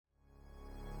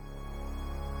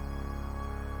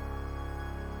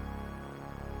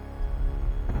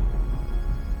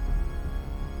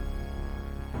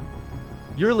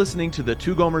You're listening to the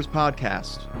Two Gomers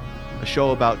podcast, a show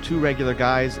about two regular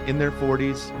guys in their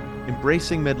 40s,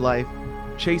 embracing midlife,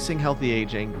 chasing healthy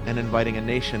aging, and inviting a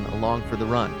nation along for the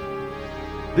run.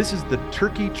 This is the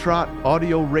Turkey Trot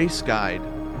audio race guide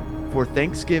for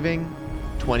Thanksgiving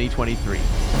 2023.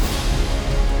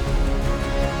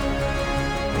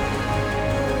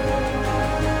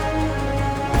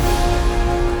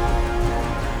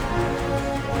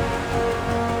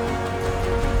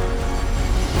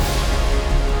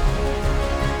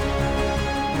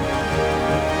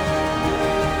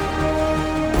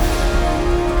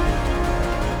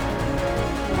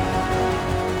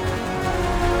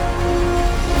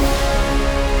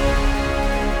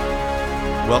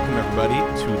 Welcome, everybody,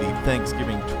 to the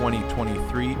Thanksgiving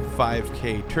 2023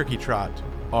 5K Turkey Trot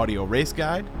audio race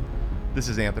guide. This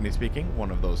is Anthony speaking,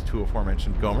 one of those two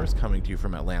aforementioned Gomers, coming to you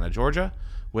from Atlanta, Georgia,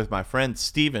 with my friend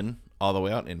Steven, all the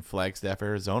way out in Flagstaff,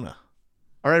 Arizona.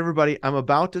 All right, everybody, I'm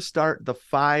about to start the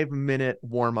 5-minute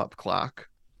warm-up clock.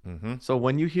 So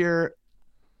when you hear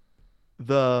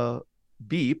the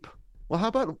beep, well, how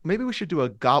about maybe we should do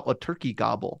a turkey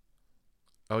gobble?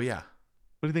 Oh, yeah.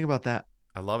 What do you think about that?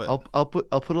 I love it. I'll put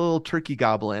a little turkey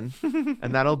gobble in,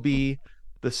 and that'll be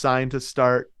the sign to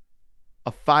start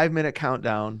a 5-minute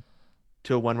countdown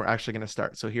to when we're actually going to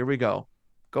start. So here we go.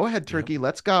 Go ahead, turkey. Yep.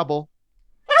 Let's gobble.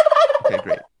 Okay,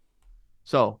 great.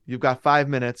 So you've got 5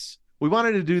 minutes. We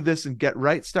wanted to do this and get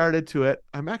right started to it.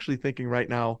 I'm actually thinking right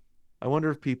now, I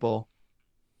wonder if people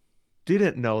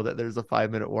didn't know that there's a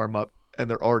 5-minute warm up and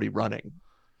they're already running.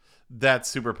 That's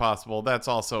super possible. That's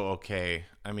also okay.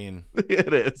 I mean,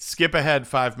 it is. Skip ahead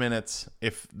 5 minutes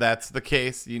if that's the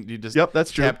case. You just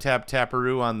that's true.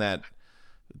 Taparoo on that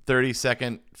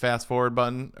 30-second fast forward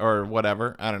button or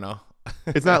whatever. I don't know.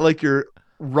 It's not like you're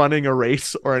running a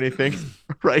race or anything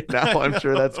right now. I'm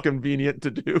sure that's convenient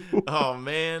to do. Oh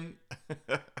man.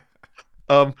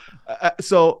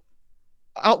 So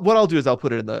what I'll do is I'll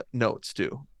put it in the notes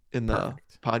too, in the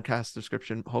Perfect. podcast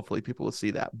description. Hopefully people will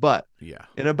see that. But yeah,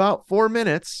 in about 4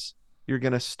 minutes, you're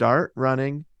going to start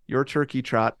running your turkey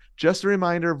trot. Just a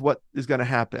reminder of what is going to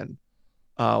happen.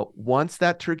 Once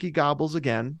that turkey gobbles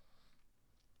again,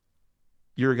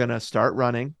 you're going to start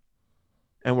running,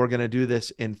 and we're going to do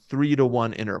this in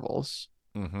 3-to-1 intervals.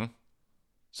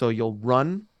 So you'll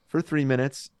run for 3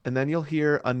 minutes, and then you'll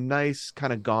hear a nice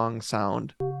kind of gong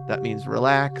sound. That means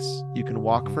relax. You can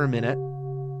walk for a minute.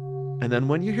 And then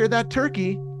when you hear that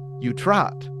turkey, you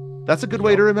trot. That's a good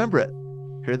way to remember it.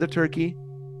 Hear the turkey,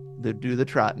 do the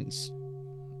trottins.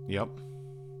 Yep.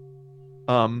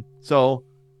 So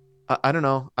I don't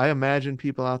know. I imagine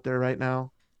people out there right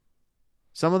now.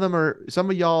 Some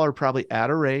of y'all are probably at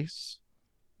a race.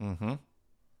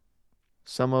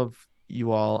 Some of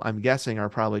you all, I'm guessing, are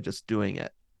probably just doing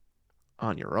it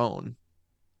on your own.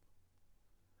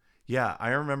 Yeah, I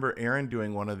remember Erin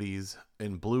doing one of these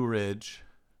in Blue Ridge,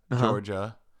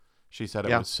 Georgia. She said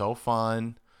it was so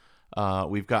fun.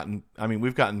 We've gotten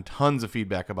tons of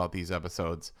feedback about these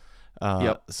episodes.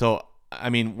 So I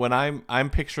mean, when I'm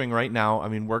picturing right now, I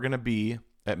mean, we're gonna be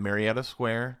at Marietta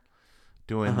Square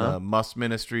doing the Must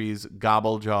Ministries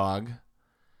Gobble Jog,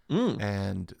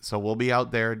 and so we'll be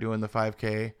out there doing the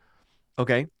 5K.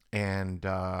 Okay. And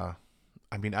I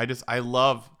mean, I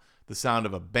love the sound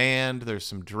of a band. There's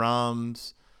some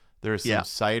drums. There's some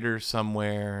cider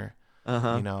somewhere.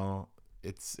 You know,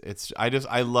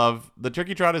 I love the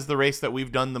Turkey Trot is the race that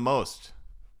we've done the most.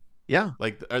 Yeah.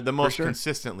 Like the most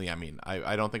consistently. I mean,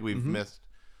 I don't think we've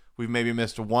maybe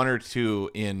missed one or two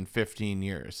in 15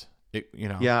 years.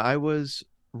 Yeah, I was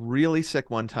really sick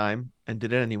one time and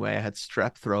did it anyway. I had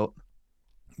strep throat.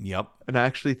 Yep. And I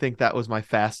actually think that was my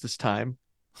fastest time.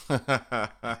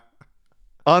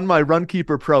 On my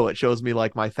Runkeeper Pro, it shows me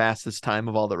like my fastest time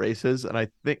of all the races. And I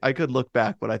think I could look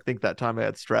back, but I think that time I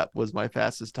had strep was my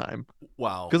fastest time.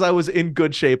 Wow. Because I was in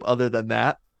good shape other than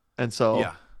that. And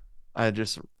so I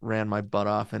just ran my butt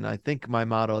off. And I think my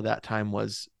motto that time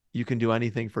was, you can do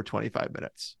anything for 25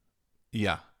 minutes.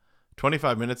 Yeah.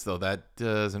 25 minutes, though, that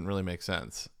doesn't really make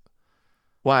sense.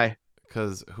 Why?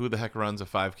 Because who the heck runs a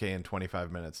 5K in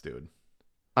 25 minutes, dude?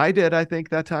 I did, I think,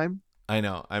 that time. I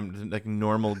know. I'm like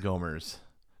normal Gomers.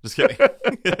 Just kidding.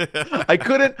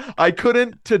 I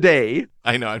couldn't today.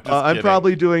 I know. I'm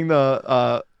probably doing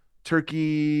the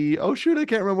turkey. Oh, shoot. I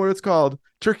can't remember what it's called.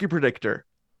 Turkey Predictor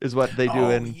is what they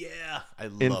do in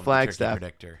Flagstaff. Turkey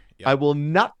Predictor. Yep. I will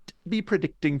not be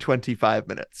predicting 25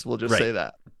 minutes. We'll just say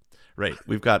that. Right.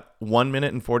 We've got 1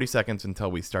 minute and 40 seconds until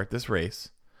we start this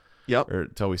race. Yep. Or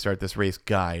until we start this race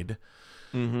guide.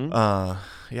 What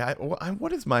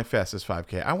is my fastest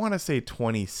 5K? I want to say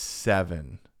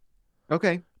 27.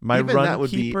 Okay. My Even run that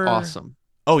would keeper, be awesome.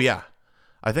 Oh yeah.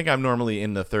 I think I'm normally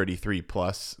in the 33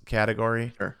 plus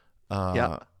category. Sure.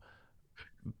 Uh,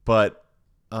 but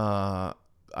I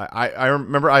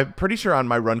remember, I'm pretty sure on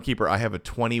my Runkeeper I have a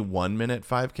 21-minute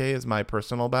 5K as my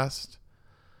personal best.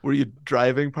 Were you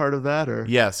driving part of that, or?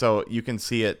 Yeah, so you can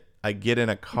see it. I get in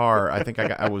a car. I think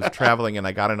I was traveling and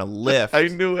I got in a lift. I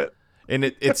knew it. And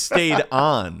it stayed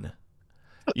on.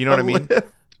 You know A what I mean? lift.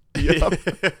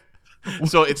 Yep.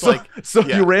 So it's like, so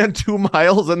yeah. you ran 2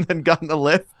 miles and then got in a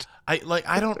lift. I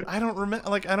don't remember.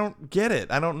 Like, I don't get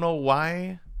it. I don't know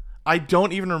why. I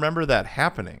don't even remember that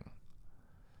happening.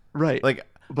 Right. Like,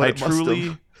 But I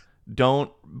truly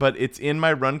don't. But it's in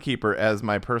my Runkeeper as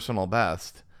my personal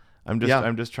best. I'm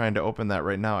just trying to open that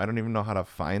right now. I don't even know how to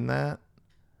find that.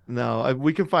 No,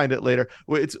 we can find it later.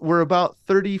 We're about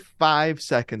 35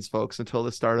 seconds, folks, until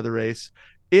the start of the race.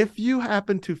 If you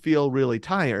happen to feel really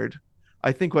tired,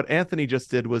 I think what Anthony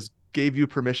just did was gave you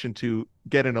permission to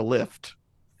get in a lift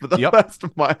for the best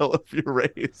mile of your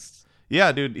race.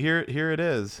 Yeah, dude, here it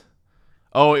is.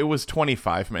 Oh, it was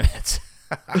 25 minutes.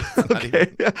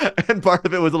 Okay. And part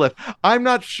of it was a lift. I'm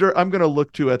not sure. I'm going to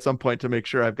look to at some point to make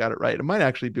sure I've got it right. It might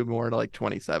actually be more like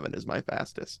 27 is my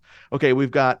fastest. Okay,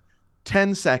 we've got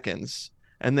 10 seconds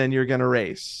and then you're going to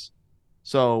race.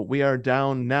 So we are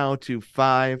down now to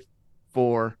 5,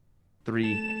 4,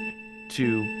 3,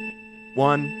 2,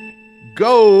 1.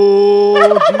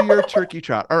 Go. Do your turkey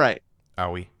trot. All right.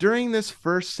 Are we? During this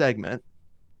first segment,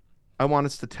 I want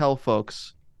us to tell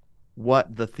folks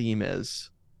what the theme is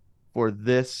for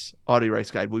this audio race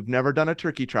guide. We've never done a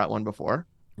turkey trot one before.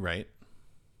 Right.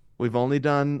 We've only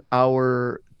done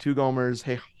our 2 Gomers.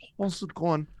 Hey, how's it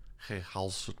going? Hey,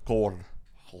 how's it going?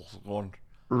 How's it going?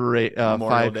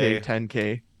 5K,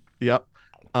 10K. Yep.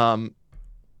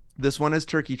 This one is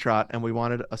turkey trot, and we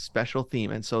wanted a special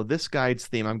theme. And so this guide's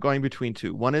theme, I'm going between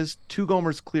 2. One is 2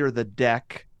 Gomers clear the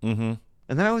deck. Mm-hmm.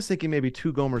 And then I was thinking maybe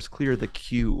 2 Gomers clear the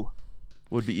queue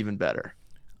would be even better.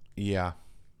 Yeah.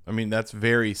 I mean, that's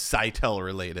very Sitel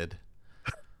related.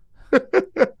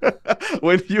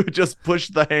 When you just push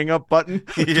the hang up button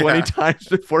 20 times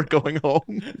before going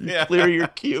home, clear your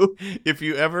queue. If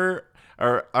you ever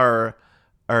are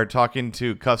talking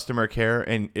to customer care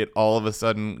and it all of a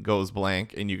sudden goes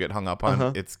blank and you get hung up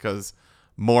on, it's because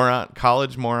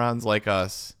college morons like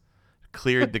us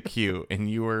cleared the queue and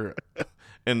you were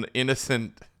an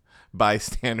innocent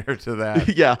bystander to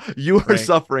that. Yeah, you are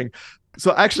suffering.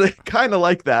 So actually, kind of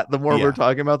like that, the more we're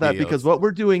talking about that, because what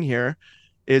we're doing here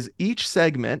is each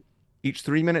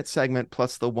 3-minute segment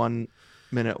plus the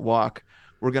 1-minute walk,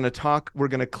 we're going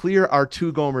to clear our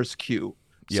 2 Gomers queue.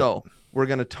 Yep. So we're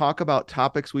going to talk about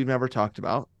topics we've never talked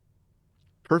about,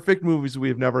 perfect movies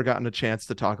we've never gotten a chance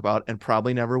to talk about and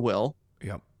probably never will.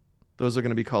 Yep. Those are going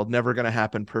to be called Never Gonna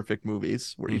Happen Perfect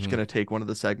Movies. We're each going to take one of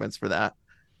the segments for that.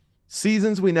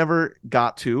 Seasons we never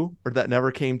got to, or that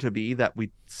never came to be, that we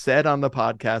said on the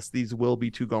podcast, these will be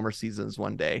 2 Gomer seasons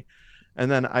one day. And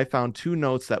then I found 2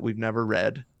 notes that we've never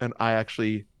read, and I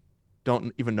actually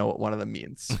don't even know what one of them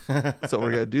means. So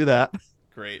we're going to do that.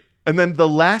 Great. And then the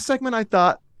last segment, I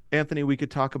thought, Anthony, we could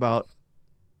talk about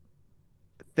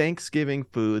Thanksgiving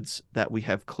foods that we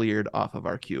have cleared off of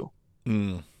our queue.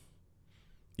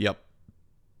 Yep.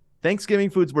 Thanksgiving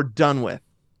foods we're done with.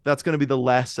 That's going to be the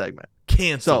last segment.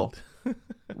 Canceled.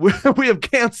 So we have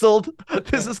canceled.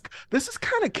 This is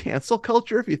kind of cancel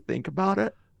culture if you think about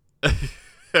it.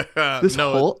 This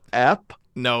whole app.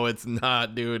 No, it's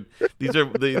not, dude. These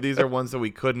are ones that we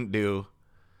couldn't do.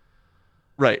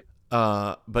 Right.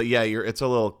 But yeah, it's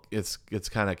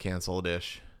kind of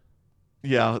canceled-ish.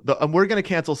 Yeah, we're gonna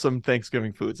cancel some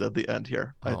Thanksgiving foods at the end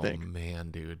here, I think. Oh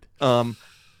man, dude.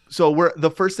 So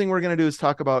the first thing we're gonna do is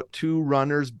talk about 2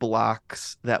 runners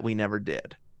blocks that we never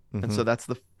did. And so that's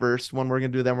the first one we're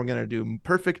going to do. Then we're going to do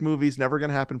perfect movies, Never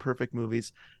Gonna Happen Perfect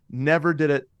Movies, Never Did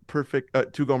It Perfect,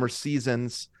 2 Gomer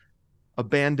seasons,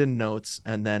 abandoned notes,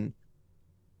 and then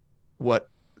what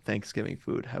Thanksgiving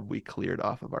food have we cleared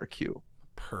off of our queue.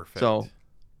 Perfect. So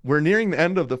we're nearing the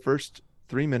end of the first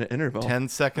 3-minute interval. 10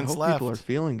 seconds left. People are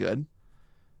feeling good.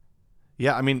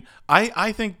 Yeah, I mean,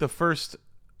 I think the first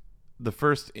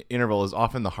interval is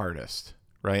often the hardest,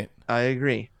 right? I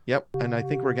agree. Yep. And I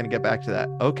think we're going to get back to that.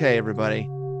 Okay, everybody.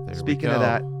 Speaking of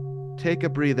that, take a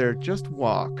breather. Just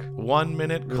walk. 1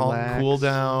 minute, cool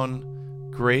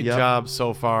down. Great job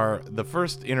so far. The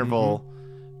first interval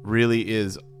really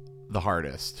is the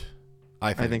hardest,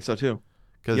 I think. I think so too.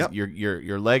 Because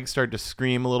your legs start to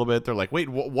scream a little bit. They're like, wait,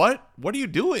 what are you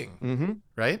doing?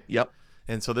 Right? Yep.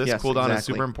 And so this cool down is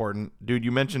super important. Dude,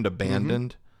 you mentioned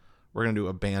abandoned. We're going to do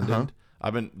abandoned.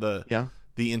 I've been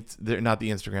not the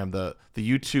Instagram, the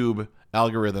YouTube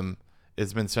algorithm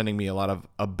has been sending me a lot of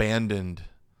abandoned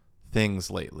things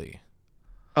lately.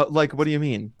 Like, what do you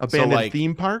mean? So Abandoned like,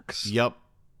 theme parks? yep.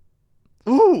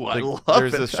 Ooh, I Like love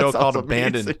there's it. this That show called sounds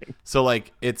Abandoned. amazing. So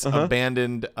like it's Uh-huh.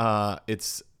 abandoned.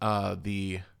 It's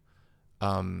the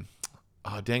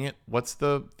oh dang it, what's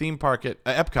the theme park at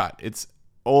Epcot? It's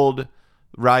old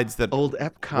rides that Old were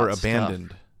Epcot abandoned.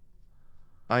 stuff.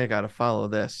 I gotta follow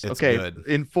this. It's Okay, good.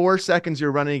 in 4 seconds,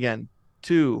 you're running again.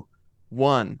 2,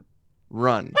 1,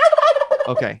 run.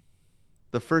 Okay.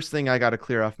 The first thing I gotta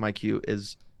clear off my queue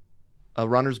is a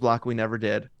runner's block we never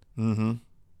did. Mm-hmm.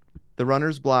 The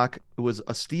runner's block was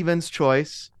a Stevens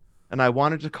choice, and I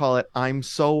wanted to call it "I'm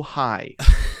so high"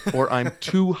 or "I'm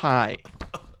too high."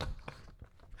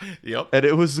 Yep. And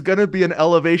it was going to be an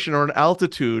elevation or an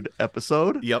altitude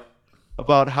episode Yep.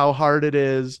 about how hard it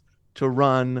is to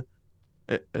run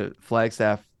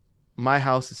Flagstaff. My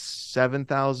house is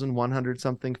 7,100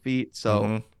 something feet.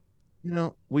 So, Mm-hmm.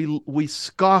 we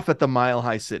scoff at the Mile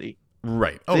High City.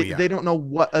 Right. Oh They yeah. don't know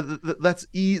what that's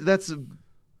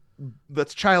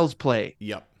child's play.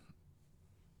 Yep.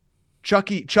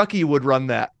 Chucky would run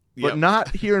that, but Yep. not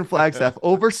here in Flagstaff.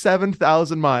 Over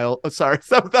 7,000 miles. Sorry,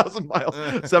 7,000 miles,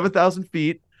 7,000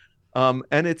 feet. And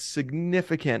it's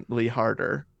significantly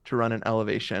harder to run an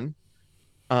elevation.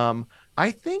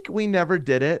 I think we never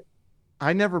did it.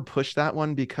 I never pushed that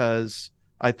one because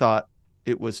I thought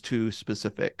it was too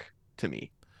specific to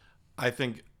me. I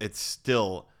think it's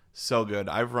still so good.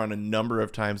 I've run a number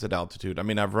of times at altitude. I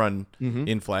mean, I've run Mm-hmm.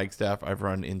 in Flagstaff. I've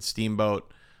run in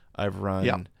Steamboat. I've Yeah.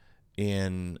 run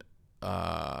in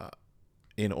uh,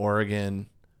 in Oregon,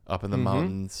 up in the Mm-hmm.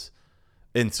 mountains.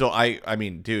 And so I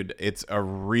mean, dude, it's a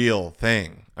real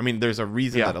thing. I mean, there's a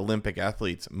reason Yeah. that Olympic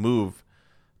athletes move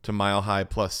to mile high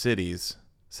plus cities, Yeah.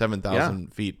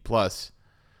 7,000 feet plus.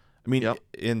 I mean, Yep.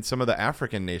 in some of the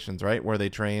African nations, right, where they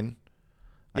train.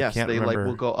 I Yes, can't they like will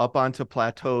remember. go up onto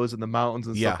plateaus and the mountains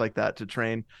and stuff Yeah. like that to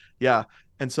train. Yeah.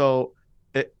 And so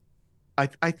it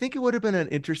I think it would have been an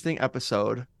interesting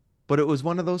episode, but it was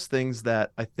one of those things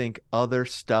that I think other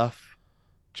stuff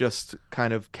just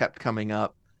kind of kept coming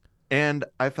up. And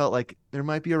I felt like there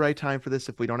might be a right time for this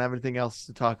if we don't have anything else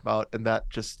to talk about, and that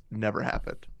just never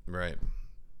happened. Right.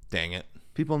 Dang it.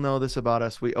 People know this about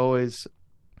us. We always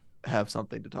have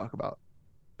something to talk about.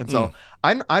 And Mm. so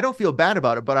I don't feel bad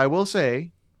about it, but I will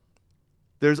say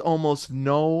there's almost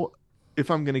no, if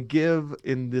I'm going to give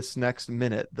in this next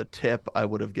minute the tip I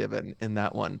would have given in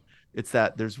that one, it's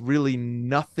that there's really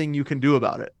nothing you can do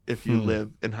about it if you Hmm.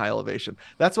 live in high elevation.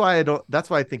 That's why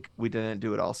I think we didn't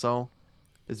do it also,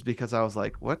 is because I was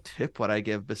like, what tip would I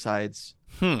give besides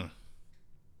Hmm.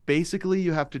 basically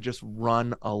you have to just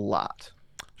run a lot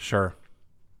Sure.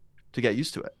 to get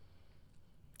used to it.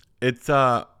 It's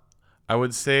I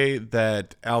would say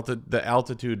that the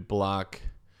altitude block,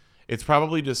 it's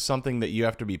probably just something that you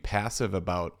have to be passive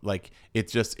about. Like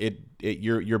it's just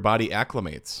your body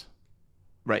acclimates.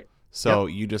 Right. So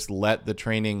Yep. you just let the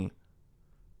training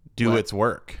do Let, its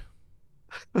work.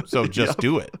 So just yep.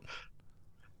 do it.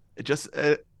 It just,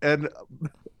 and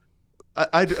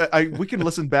we can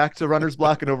listen back to Runner's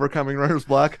Block and Overcoming Runner's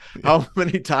Block. How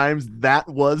many times that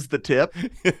was the tip?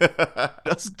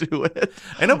 Just do it.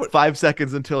 I know, but 5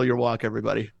 seconds until your walk,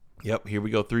 everybody. yep, here we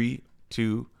go. 3,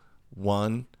 2,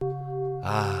 1.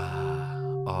 Ah.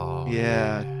 Oh.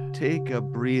 Yeah, take a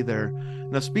breather.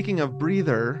 Now, speaking of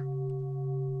breather,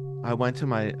 I went to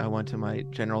my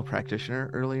general practitioner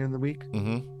earlier in the week,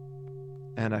 Mhm.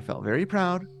 and I felt very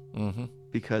proud Mhm.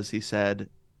 because he said,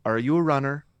 "Are you a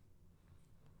runner?"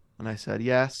 And I said,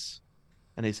 "Yes."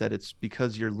 And he said, "It's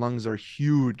because your lungs are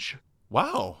huge."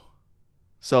 Wow.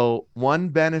 So one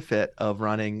benefit of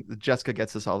running, Jessica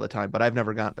gets this all the time, but I've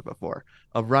never gotten it before,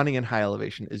 of running in high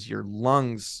elevation is your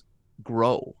lungs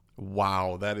grow.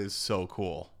 Wow, that is so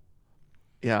cool.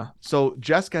 Yeah. So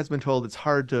Jessica has been told it's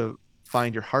hard to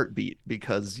find your heartbeat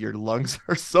because your lungs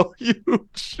are so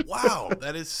huge. Wow,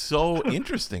 that is so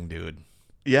interesting, dude.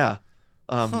 Yeah.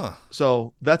 Huh.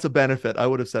 So that's a benefit. I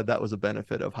would have said that was a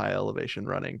benefit of high elevation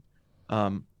running.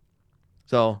 Um,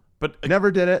 so But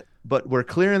never did it, but we're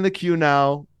clearing the queue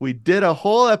now. We did a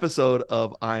whole episode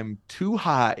of I'm too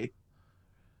high.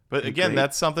 again, Great.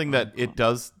 that's something that it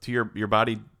does to your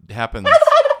body happens.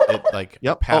 It like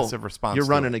Yep. passive Oh, response. you're to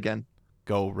running again.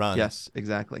 go run. Yes,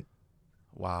 exactly.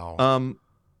 Wow.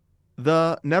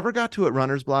 The never got to it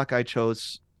runner's block I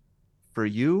chose for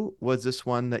you was this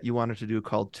one that you wanted to do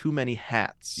called Too Many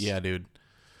Hats. Yeah, dude.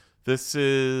 This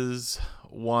is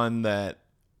one that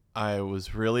I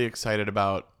was really excited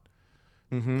about.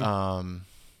 Mm-hmm.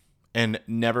 And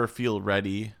never feel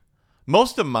ready.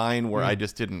 Most of mine were I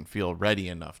just didn't feel ready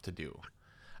enough to do.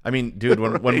 I mean, dude,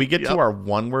 when we get to our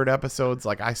one word episodes,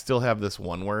 like I still have this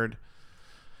one word.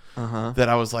 Uh-huh. that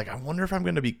I was like, I wonder if I'm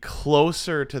going to be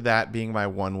closer to that being my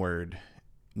one word Huh.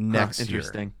 next year.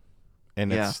 Interesting.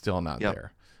 And it's Yeah. still not Yep.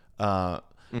 there. Mm.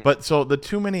 But so the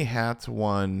too many hats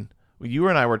one, you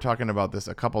and I were talking about this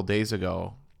a couple days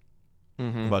ago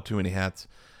Mm-hmm. about too many hats.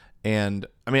 And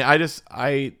I mean,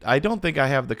 I don't think I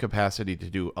have the capacity to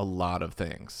do a lot of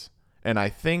things. And I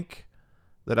think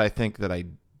that I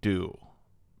do,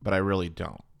 but I really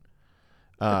don't.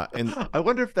 And I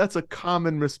wonder if that's a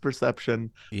common misperception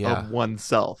of yeah,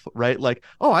 oneself, right? Like,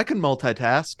 oh, I can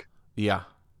multitask. yeah.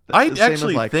 I The same as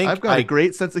actually like, I've think got a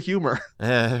great sense of humor.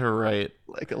 right.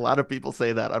 Like a lot of people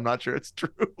say that. I'm not sure it's true.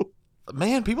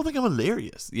 Man, people think I'm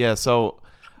hilarious. Yeah, so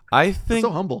I That's so think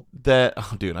humble. that,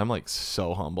 oh, dude, I'm like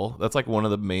so humble. That's like one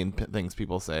of the main things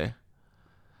people say.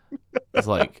 It's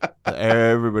like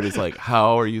everybody's like,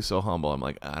 "How are you so humble?" I'm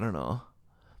like, I don't know.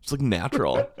 It's like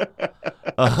natural.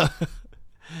 Uh,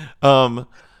 um,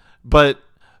 but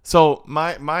so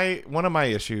my one of my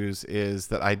issues is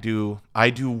that I do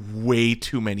way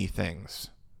too many things.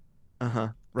 Uh-huh.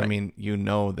 I Right. mean, you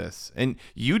know this, and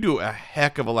you do a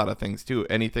heck of a lot of things too.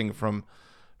 Anything from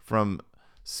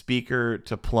speaker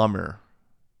to plumber.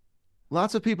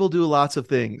 Lots of people do lots of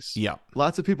things. Yep.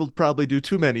 Lots of people probably do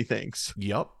too many things.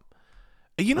 Yep.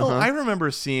 You know, Uh-huh. I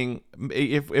remember seeing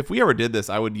if we ever did this,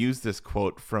 I would use this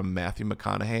quote from Matthew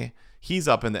McConaughey. He's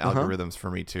up in the Uh-huh. algorithms for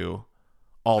me too,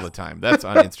 all the time. That's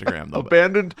on Instagram though. But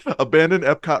Abandoned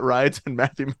Epcot rides and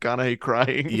Matthew McConaughey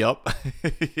crying. yep,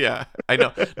 yeah, I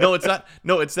know. No, it's not.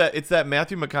 No, it's that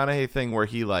Matthew McConaughey thing where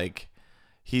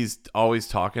he's always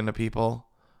talking to people,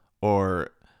 or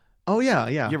Oh yeah,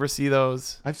 you yeah. ever see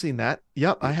those? I've seen that.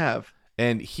 Yep, I have.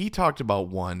 And he talked about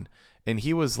one, and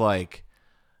he was like,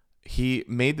 he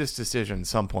made this decision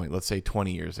some point, let's say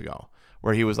 20 years ago,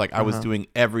 where he was like, I was Uh-huh. doing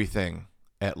everything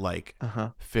at like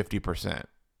Uh-huh. 50%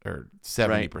 or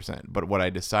Right. 70%. But what I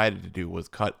decided to do was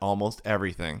cut almost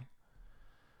everything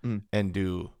Mm. and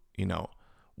do,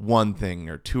 one thing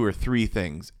or two or three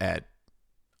things at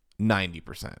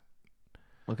 90%.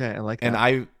 Okay, I like And that.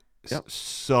 I Yep.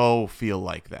 so feel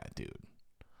like that, dude.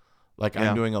 Like I'm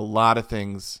Yeah. doing a lot of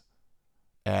things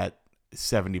at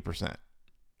 70%.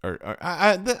 Or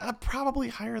probably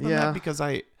higher than that Yeah. because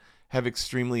I have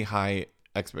extremely high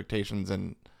expectations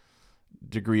and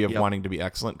degree of Yep. wanting to be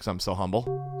excellent because I'm so humble.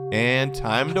 And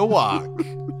time to walk.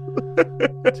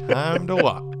 Time to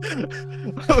walk.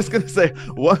 I was gonna say,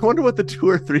 I wonder what the two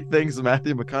or three things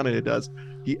Matthew McConaughey does.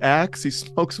 He acts, he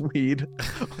smokes weed.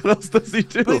 What else does he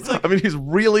But do? it's I like, mean, he's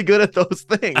really good at those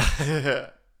things.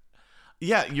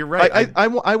 yeah, you're right. I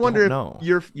I wonder don't if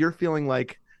know. you're feeling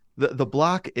like the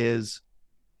block is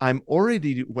I'm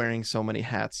already wearing so many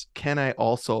hats. Can I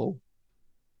also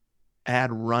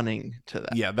add running to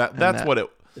that? Yeah, that And that's that what it. is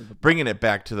the block. Bringing it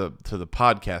back to the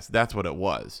podcast, that's what it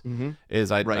was. Mm-hmm.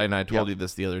 Is I Right. and I told Yep. you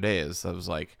this the other day. Is I was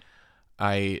like,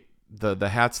 the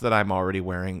hats that I'm already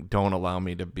wearing don't allow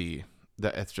me to be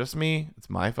that. It's just me. It's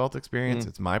my felt experience. Mm.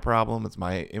 It's my problem. It's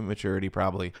my immaturity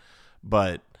probably,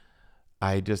 but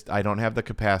I don't have the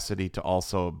capacity to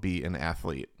also be an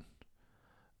athlete,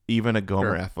 even a Gomer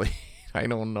Sure. athlete. I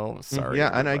don't know. Sorry,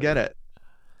 Yeah, and I get everybody. it.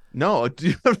 No, do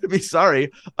you have to be sorry?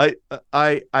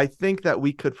 I think that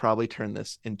we could probably turn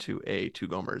this into a Two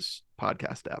Gomers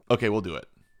podcast app. Okay, we'll do it,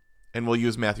 and we'll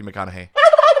use Matthew McConaughey.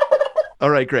 All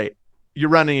right, great. You're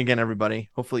running again, everybody.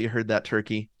 Hopefully you heard that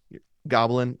turkey. You're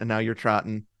gobbling, and now you're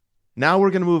trotting. Now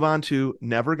we're gonna move on to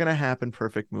never gonna happen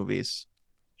perfect movies.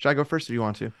 Should I go first if you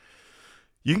want to?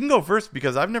 You can go first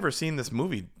because I've never seen this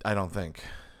movie. I don't think.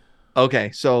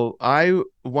 Okay, so I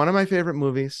one of my favorite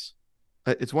movies.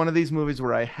 It's one of these movies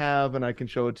where I have and I can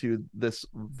show it to you this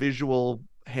visual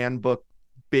handbook,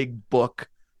 big book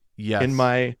in Yes.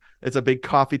 my. It's a big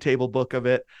coffee table book of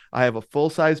it. I have a full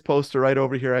size poster right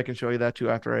over here. I can show you that too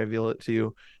after I reveal it to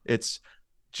you. It's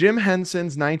Jim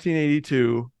Henson's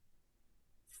 1982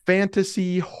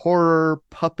 fantasy horror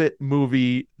puppet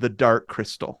movie, The Dark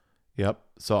Crystal. Yep.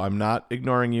 So I'm not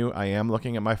ignoring you. I am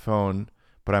looking at my phone,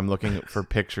 but I'm looking for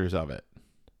pictures of it.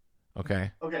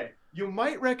 Okay. Okay, you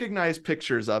might recognize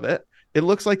pictures of it. It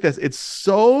looks like this. It's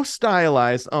so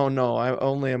stylized. Oh no, I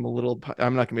only am a little.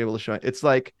 I'm not gonna be able to show it. It's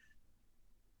like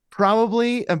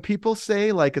probably, and people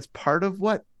say like it's part of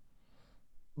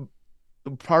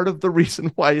the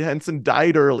reason why Henson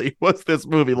died early was this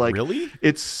movie. Like Really?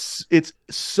 it's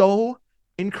so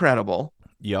incredible.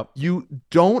 Yep. You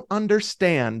don't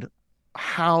understand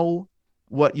how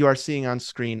what you are seeing on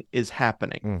screen is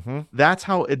happening. Mm-hmm. That's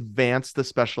how advanced the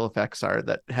special effects are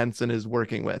that Henson is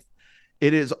working with.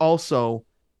 It is also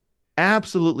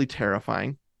absolutely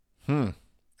terrifying. Hmm.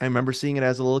 I remember seeing it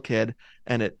as a little kid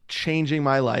and it changing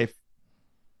my life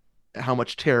how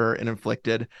much terror it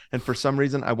inflicted. And for some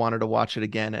reason, I wanted to watch it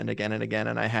again and again and again.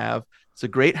 And I have. It's a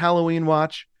great Halloween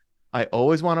watch. I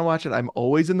always want to watch it. I'm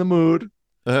always in the mood.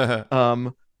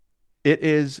 Um, it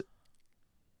is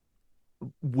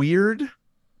weird.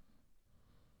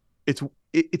 It's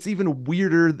it's even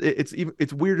weirder.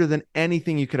 It's weirder than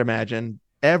anything you could imagine.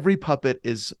 Every puppet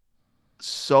is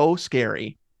so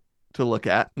scary to look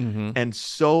at mm-hmm. and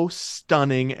so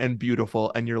stunning and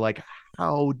beautiful. And you're like,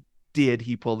 how did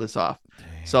he pull this off?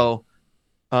 Dang. So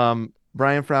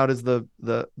Brian Froud is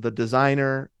the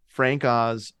designer. Frank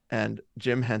Oz and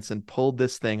Jim Henson pulled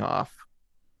this thing off.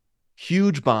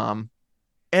 Huge bomb.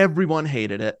 Everyone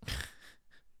hated it.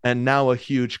 And now a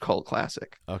huge cult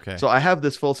classic. Okay. So I have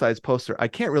this full-size poster. I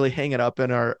can't really hang it up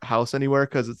in our house anywhere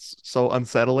because it's so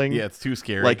unsettling. Yeah, it's too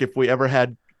scary. Like if we ever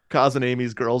had Kaz and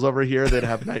Amy's girls over here, they'd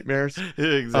have nightmares.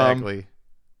 Exactly.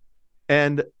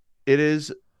 And it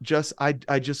is just, I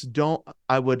just don't,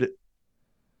 I would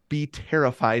be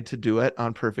terrified to do it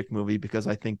on Perfect Movie because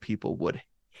I think people would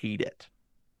hate it.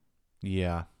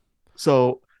 Yeah.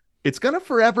 So it's going to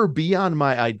forever be on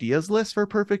my ideas list for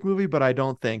Perfect Movie, but I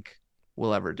don't think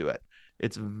we'll ever do it.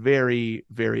 It's very,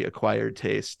 very acquired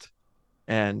taste.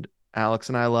 And Alex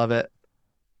and I love it.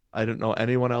 I don't know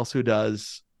anyone else who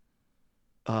does,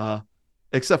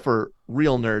 except for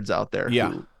real nerds out there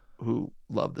who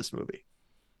love this movie.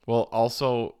 Well,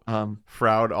 also,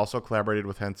 Froud also collaborated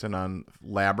with Henson on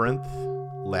Labyrinth.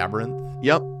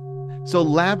 Yep. So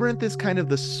Labyrinth is kind of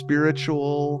the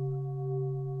spiritual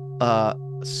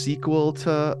sequel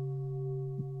to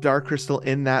Dark Crystal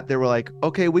in that they were like,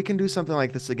 okay, we can do something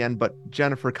like this again, but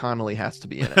Jennifer Connelly has to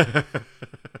be in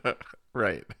it.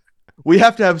 Right. We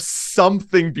have to have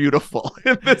something beautiful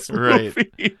in this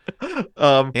movie.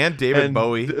 Right. And David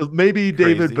Bowie. Maybe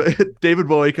David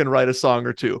Bowie can write a song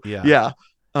or two. Yeah.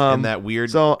 And that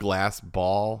weird glass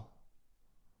ball.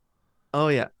 Oh,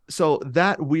 yeah. So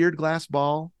that weird glass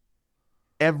ball,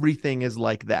 everything is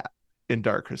like that in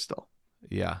Dark Crystal.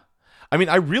 Yeah. I mean,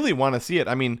 I really want to see it.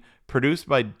 I mean, produced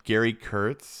by Gary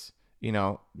Kurtz, did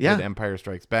Empire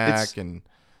Strikes Back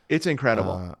it's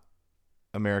incredible.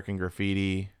 American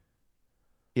Graffiti.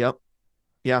 Yep.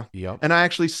 Yeah. Yep. And I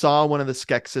actually saw one of the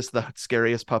Skeksis, the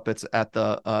scariest puppets, at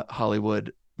the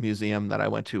Hollywood Museum that I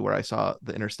went to, where I saw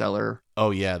the Interstellar.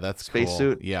 Oh yeah, that's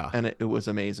spacesuit. Cool. Yeah, and it was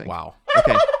amazing. Wow.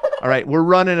 Okay. All right, we're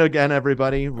running again,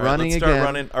 everybody. Let's start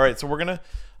running. All right, so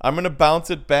I'm gonna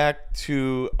bounce it back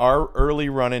to our early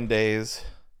running days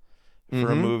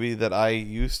for a movie that I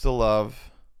used to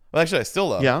love. Well, actually, I still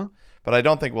love. Yeah. But I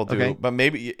don't think we'll do. Okay. But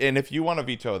maybe, and if you want to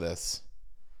veto this,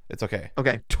 it's okay.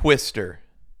 Okay. Twister.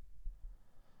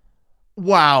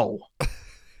 Wow.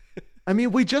 I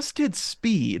mean, we just did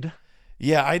Speed.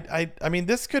 Yeah, I mean,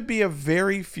 this could be a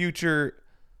very future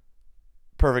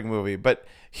Perfect Movie. But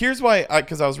here's why,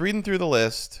 because I was reading through the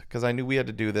list, because I knew we had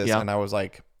to do this, and I was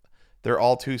like, they're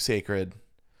all too sacred.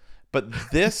 But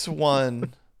this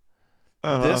one,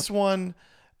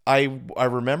 I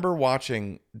remember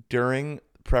watching during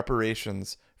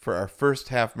preparations for our first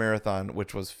half marathon,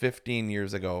 which was 15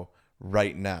 years ago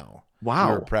right now. Wow.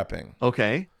 We were prepping.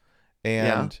 Okay.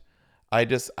 And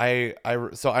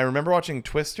so I remember watching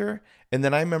Twister, and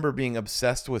then I remember being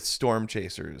obsessed with Storm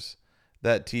Chasers,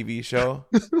 that TV show.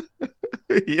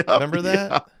 Yep, remember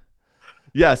that? Yeah.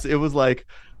 Yes, it was like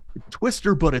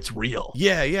Twister, but it's real.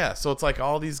 Yeah. So it's like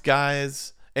all these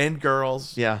guys and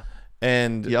girls. Yeah.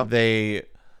 And they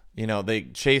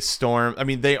chase Storm. I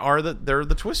mean, they're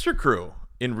the Twister crew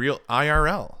in real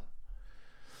IRL.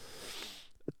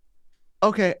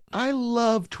 Okay, I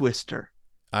love Twister.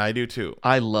 I do too.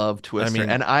 I love Twister.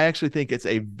 And I actually think it's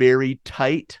a very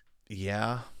tight,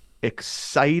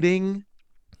 exciting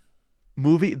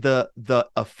movie. The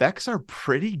effects are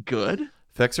pretty good.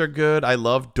 Effects are good. I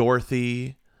love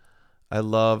Dorothy. I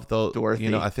love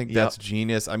Dorothy. I think that's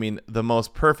genius. I mean, the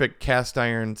most perfect cast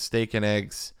iron steak and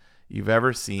eggs you've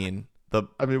ever seen.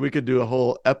 I mean, we could do a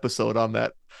whole episode on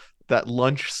that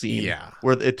lunch scene. Yeah.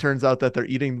 Where it turns out that they're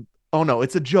eating. Oh no,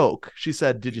 it's a joke. She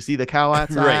said, "Did you see the cow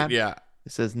outside?" Right. Yeah.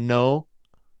 It says no,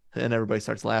 and everybody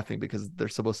starts laughing because they're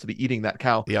supposed to be eating that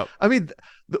cow. Yep. I mean,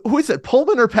 who is it?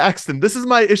 Pullman or Paxton? This is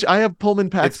my issue. I have Pullman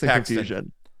Paxton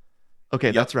confusion. Okay,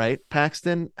 that's right.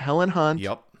 Paxton, Helen Hunt.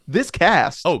 Yep. This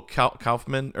cast. Oh,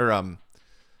 Kaufman or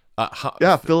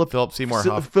Philip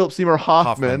Seymour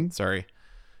Hoffman. Sorry.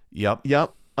 Yep.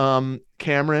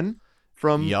 Cameron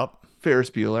from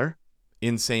Ferris Bueller.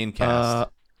 Insane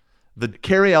cast. The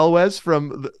Carrie Elwes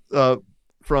from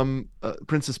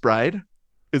Princess Bride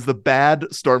is the bad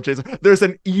storm chaser. There's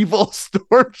an evil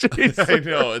storm chaser. I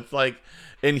know. It's like,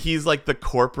 and he's like the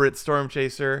corporate storm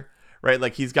chaser, right?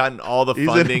 Like he's gotten all the He's in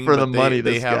it funding, for the but they money,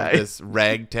 they this have guy. this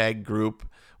ragtag group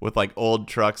with like old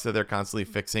trucks that they're constantly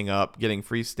fixing up, getting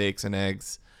free steaks and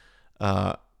eggs.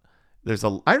 Uh, there's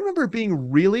a I remember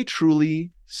being really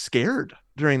truly scared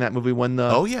during that movie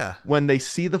oh yeah, when they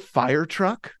see the fire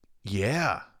truck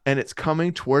yeah. and it's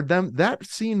coming toward them. That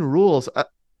scene rules.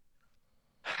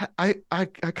 I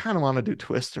kind of want to do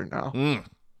Twister now. Mm,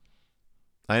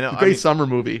 I know. I Great mean, summer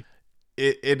movie.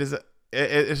 it is.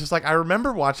 It's just like I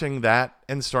remember watching that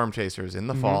and Storm Chasers in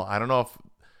the Mm-hmm. fall. I don't know if.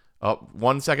 Oh,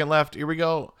 1 second left. Here we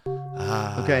go.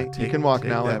 Okay, you can walk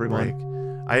Take now, that break.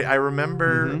 everyone. I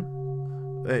remember.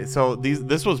 Mm-hmm. So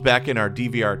this was back in our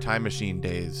DVR time machine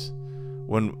days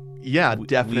when Yeah, we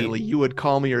definitely. You would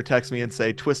call me or text me and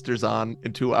say Twister's on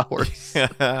in 2 hours.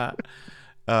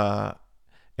 uh,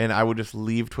 and I would just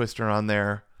leave Twister on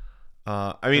there.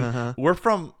 I mean, Uh-huh. we're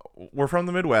from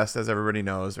the Midwest, as everybody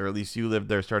knows, or at least you lived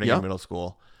there starting in Yep. middle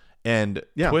school, and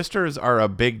Yeah, Twisters are a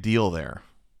big deal there.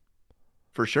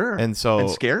 for sure. And so And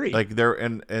scary. like there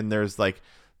and there's like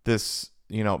this,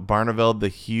 Barneveld, the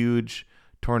huge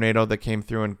tornado that came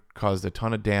through and caused a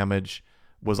ton of damage,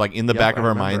 was like in the Yep, back I of our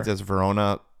remember. minds as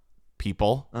Verona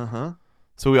people. Uh-huh.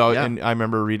 So we all Yeah. and I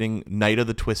remember reading Night of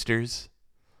the Twisters,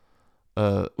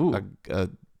 Ooh. a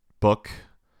book.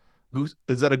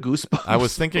 Is that a Goosebumps? I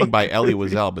was thinking by book, Elie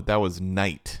maybe? Wiesel, but that was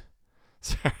Night.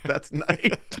 Sorry. That's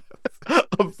nice.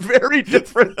 A very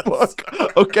different book.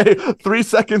 Okay, 3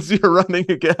 seconds. You're running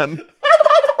again.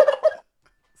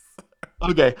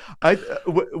 Okay,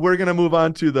 we're gonna move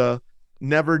on to the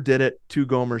never did it two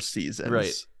Gomer seasons.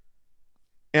 Right.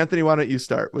 Anthony, why don't you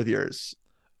start with yours?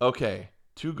 Okay.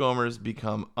 Two Gomers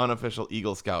become unofficial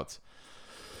Eagle Scouts.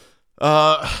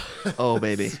 Uh, Oh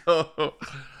baby.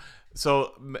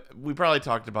 so we probably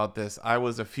talked about this. I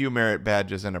was a few merit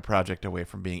badges and a project away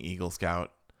from being Eagle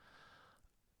Scout.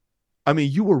 I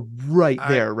mean, you were right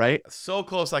there, right? So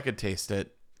close I could taste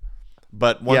it.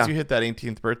 But once Yeah. you hit that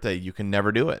 18th birthday, you can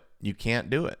never do it. You can't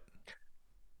do it.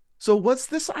 So what's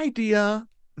this idea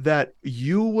that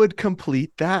you would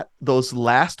complete those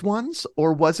last ones,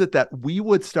 or was it that we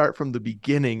would start from the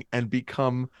beginning and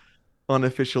become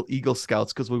unofficial Eagle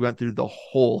Scouts because we went through the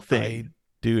whole thing?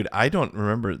 Dude, I don't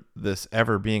remember this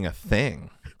ever being a thing.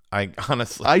 I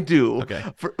honestly, I do. Okay.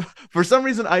 For some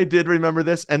reason, I did remember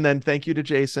this, and then thank you to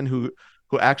Jason who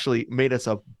actually made us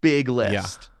a big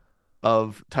list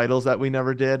of titles that we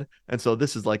never did, and so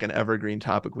this is like an evergreen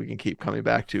topic we can keep coming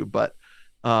back to. But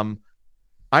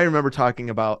I remember talking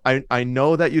about. I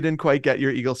know that you didn't quite get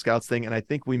your Eagle Scouts thing, and I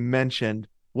think we mentioned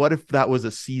what if that was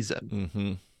a season.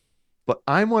 Mm-hmm. But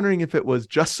I'm wondering if it was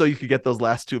just so you could get those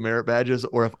last two merit badges,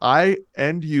 or if I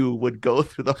and you would go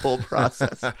through the whole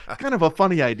process. Kind of a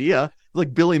funny idea,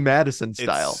 like Billy Madison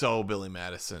style. It's so Billy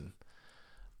Madison.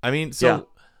 I mean, so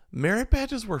merit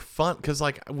badges were fun because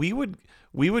like we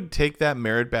would take that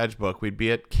merit badge book. We'd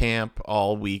be at camp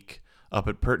all week up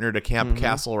at Pertner to Camp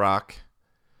Castle Rock.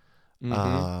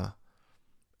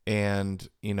 And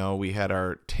we had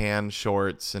our tan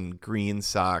shorts and green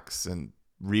socks and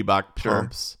Reebok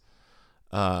pumps.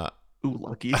 Ooh,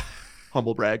 lucky.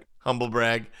 Humble brag. Humble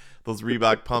brag. Those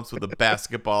Reebok pumps with the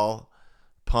basketball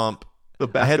pump. The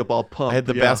basketball pump. I had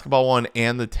the basketball one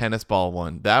and the tennis ball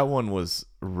one. That one was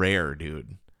rare,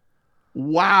 dude.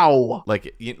 Wow.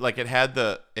 Like it had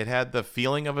the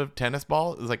feeling of a tennis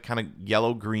ball. It was like kind of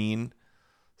yellow green,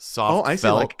 soft. Oh, I see,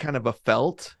 felt. like kind of a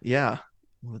felt. Yeah.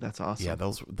 Oh, that's awesome. Yeah,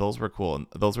 those were cool. And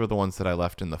those were the ones that I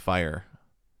left in the fire,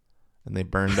 and they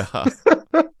burned up.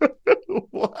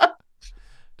 What?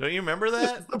 Don't you remember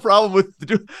that? The problem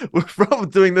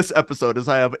with doing this episode is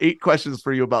I have 8 questions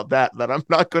for you about that I'm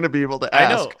not going to be able to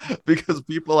ask because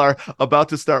people are about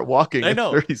to start walking in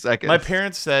 30 seconds. My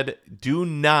parents said, do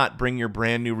not bring your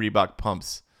brand new Reebok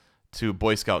pumps to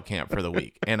Boy Scout camp for the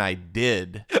week. And I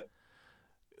did.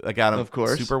 I got them of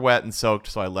course super wet and soaked,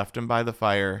 so I left them by the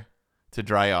fire to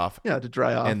dry off. Yeah, to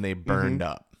dry off. And they burned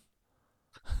up.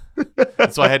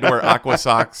 And so I had to wear aqua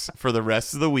socks for the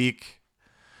rest of the week.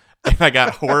 And I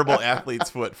got horrible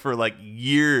athlete's foot for like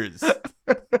years.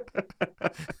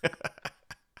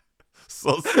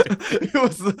 So stupid. It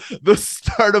was the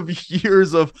start of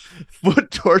years of foot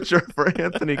torture for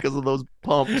Anthony because of those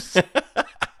pumps.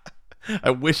 I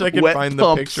wish I could Wet find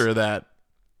pumps. the picture of that.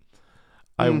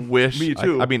 I wish. Me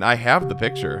too. I mean, I have the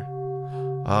picture.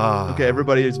 Okay,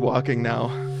 everybody is walking now.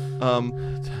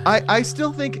 I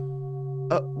still think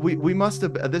we must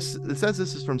have this. It says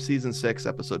this is from season 6,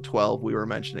 episode 12. We were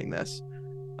mentioning this.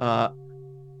 I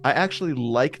actually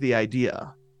like the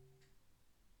idea,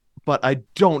 but I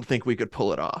don't think we could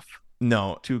pull it off.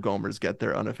 No, 2 Gomers get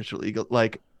their unofficial Eagle.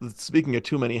 Like, speaking of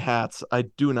too many hats, I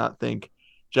do not think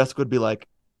Jessica would be like,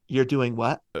 You're doing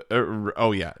what?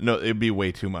 Oh yeah, no, it'd be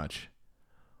way too much.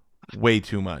 Way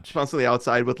too much. Constantly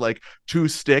outside with like two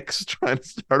sticks trying to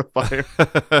start a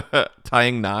fire.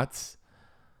 Tying knots.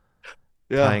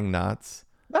 Yeah. Tying knots.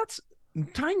 That's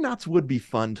Tying knots would be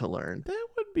fun to learn. That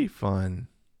would be fun.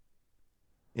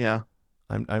 Yeah.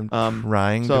 I'm Um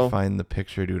trying to so find the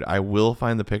picture, dude. I will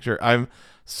find the picture. I'm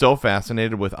so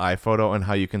fascinated with iPhoto and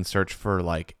how you can search for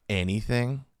like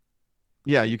anything.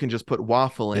 yeah, you can just put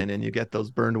waffle It in and you get those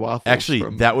burned waffles actually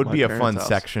from that would my be a parents' fun house.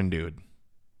 section, dude.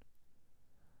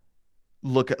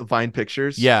 Look at find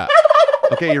pictures. Yeah,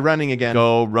 Okay, you're running again.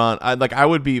 go run. I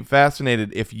would be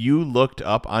fascinated if you looked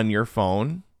up on your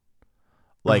phone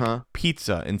like Uh-huh.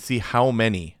 pizza and see how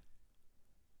many.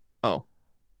 Oh.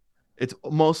 It's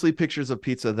mostly pictures of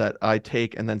pizza that I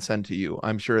take and then send to you.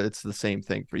 I'm sure it's the same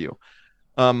thing for you.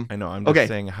 I know. I'm just Okay.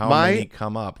 saying how My many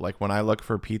come up. Like when I look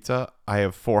for pizza, I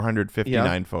have yeah.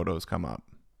 459 photos come up.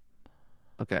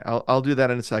 Okay. I'll do that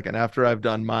in a second after I've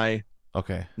done my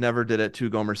Okay. Never Did It 2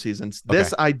 Gomer seasons. Okay.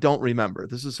 This I don't remember.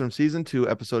 This is from season 2,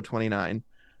 episode 29.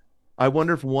 I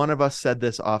wonder if one of us said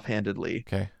this offhandedly.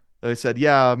 Okay. They said,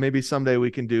 "Yeah, maybe someday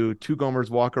we can do two Gomers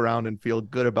walk around and feel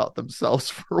good about themselves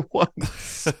for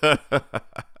once."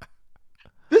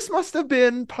 This must have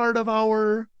been part of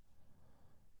our.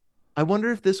 I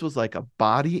wonder if this was like a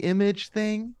body image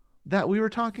thing that we were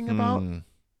talking about hmm.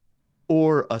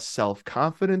 or a self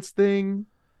confidence thing.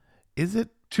 Is it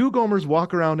Two Gomers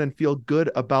walk around and feel good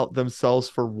about themselves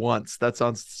for once. That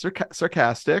sounds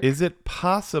sarcastic. is it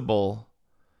possible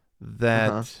Uh huh.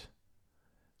 that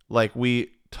like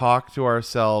we talk to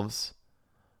ourselves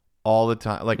all the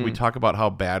time? Like we Hmm. talk about how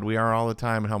bad we are all the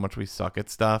time and how much we suck at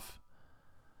stuff.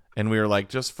 And we were like,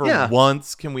 just for Yeah.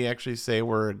 once, can we actually say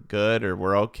we're good or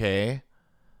we're okay?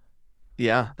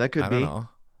 Yeah, that could I don't be. know.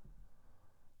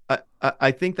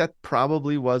 I think that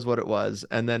probably was what it was.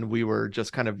 And then we were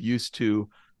just kind of used to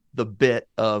the bit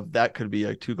of that could be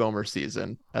a two Gomer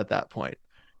season at that point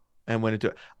and went into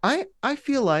it. I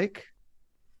feel like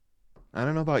I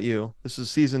don't know about you. This is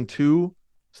season 2,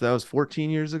 so that was 14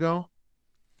 years ago.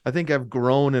 I think I've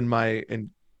grown in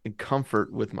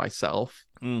comfort with myself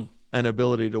Mm. and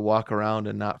ability to walk around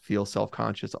and not feel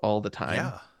self-conscious all the time.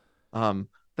 Yeah.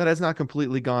 That has not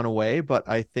completely gone away, but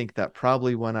I think that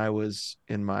probably when I was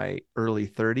in my early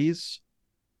 30s,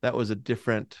 that was a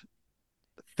different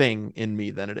thing in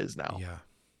me than it is now. Yeah.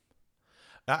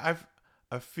 I've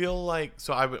I feel like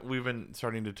so we've been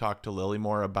starting to talk to Lily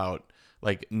more about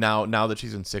like now that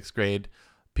she's in 6th grade,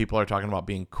 people are talking about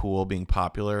being cool, being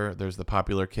popular. There's the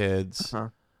popular kids, Uh-huh.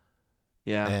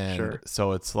 Yeah, and sure.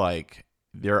 so it's like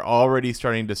they're already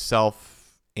starting to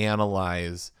self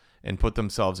analyze and put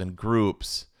themselves in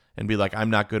groups and be like, I'm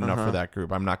not good enough for Uh-huh. that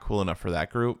group. I'm not cool enough for that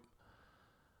group.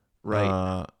 Right.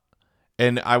 Uh,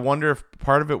 and I wonder if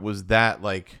part of it was that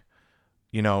like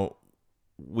you know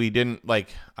we didn't like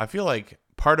I feel like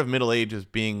part of middle age is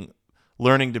being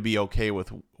learning to be okay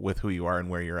with who you are and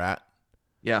where you're at.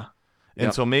 Yeah. And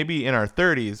Yep. so maybe in our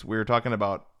 30s we were talking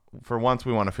about for once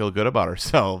we want to feel good about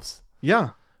ourselves.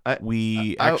 Yeah. I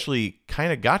We I actually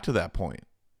kind of got to that point.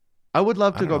 I would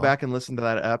love I to don't go know. back and listen to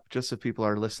that ep just if people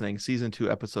are listening, season 2,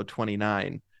 episode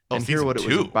 29, Oh, and hear season what it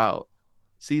was 2. about.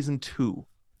 Season 2,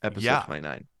 episode Yeah.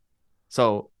 29.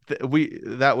 So we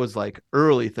that was like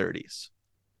early 30s.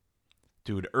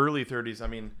 Dude, early 30s. I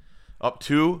mean, up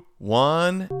to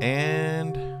 1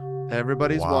 and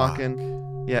Everybody's walk.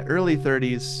 walking. Yeah, early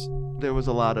 30s, there was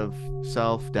a lot of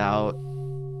self-doubt.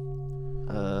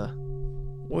 Uh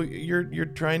Well, you're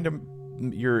trying to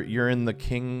you're in the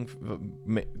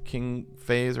king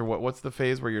phase or what's the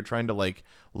phase where you're trying to like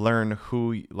learn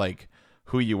who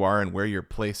you are and where your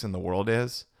place in the world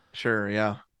is. sure,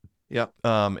 yeah. Yep.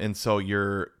 And so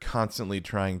you're constantly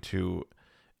trying to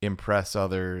impress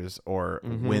others or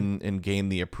Mhm. win and gain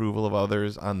the approval of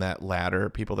others on that ladder,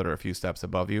 people that are a few steps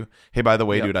above you. Hey, by the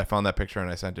way, Yep. dude, I found that picture and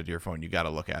I sent it to your phone. You got to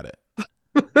look at it.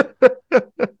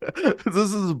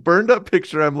 This is a burned up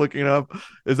picture I'm looking up.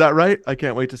 Is that right? I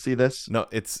can't wait to see this. No,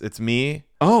 it's me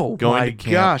Oh going my to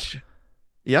camp. gosh.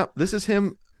 Yep, this is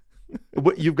him.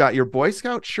 You've got your Boy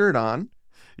Scout shirt on,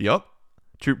 Yup.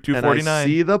 Troop and I 249.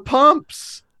 see the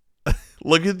pumps.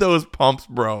 Look at those pumps,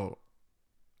 bro.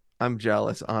 I'm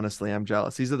jealous. Honestly, I'm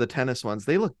jealous. These are the tennis ones.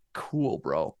 They look cool,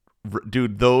 bro.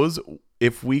 Dude, those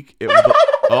if we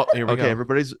oh, here we Okay, go.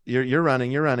 everybody's you're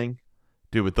running. You're running.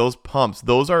 Dude, with those pumps,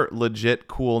 those are legit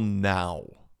cool now.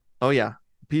 Oh yeah,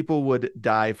 people would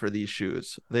die for these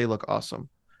shoes. They look awesome.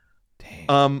 Dang.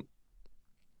 Um,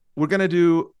 we're gonna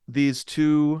do these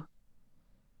two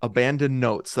abandoned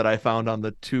notes that I found on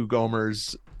the two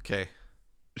Gomers Okay.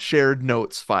 shared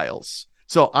notes files.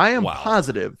 So I am Wow.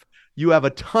 positive you have a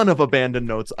ton of abandoned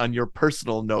notes on your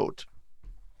personal note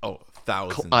Oh,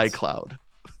 thousands. iCloud.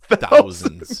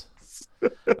 Thousands.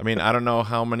 I mean, I don't know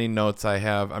how many notes I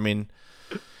have. I mean,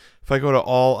 if I go to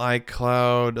all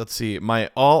iCloud, let's see. My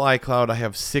all iCloud, I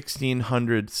have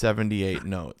 1,678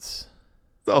 notes.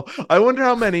 So I wonder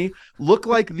how many look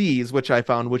like these, which I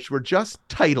found, which were just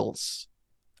titles.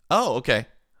 Oh, okay.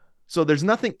 So there's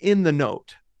nothing in the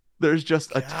note. There's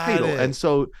just a title. And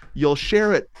so you'll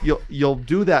share it. You'll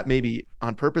do that maybe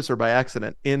on purpose or by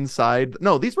accident inside.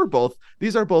 No, these are both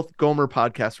Gomer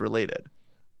podcast related.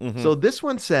 Mm-hmm. So this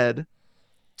one said,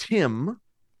 Tim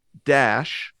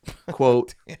dash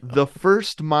quote, the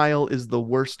first mile is the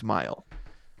worst mile,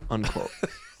 unquote.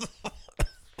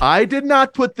 I did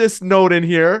not put this note in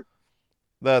here.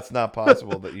 That's not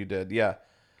possible that you did. Yeah.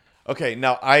 Okay,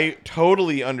 now I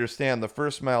totally understand the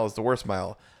first mile is the worst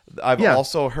mile. I've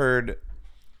also heard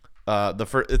the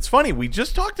first. It's funny, we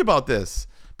just talked about this.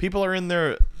 People are in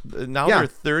there now. They're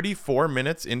 34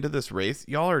 minutes into this race.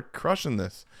 Y'all are crushing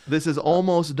this. This is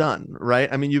almost done,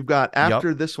 right? I mean, you've got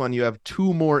after this one, you have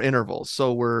 2 more intervals,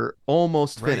 so we're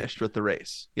almost finished with the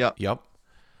race. Yep.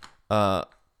 But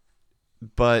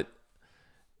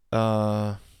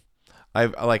I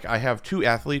have 2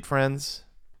 athlete friends.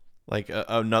 Like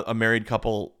a married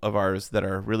couple of ours that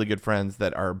are really good friends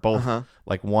that are both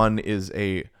like one is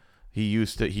he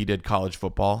did college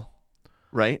football,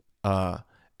 right?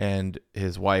 And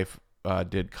his wife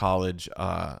did college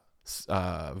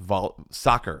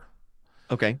soccer.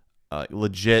 Okay.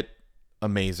 Legit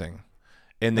amazing.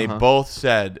 And they both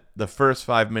said the first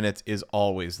 5 minutes is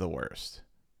always the worst.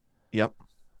 Yep.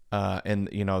 And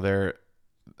you know they're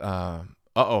did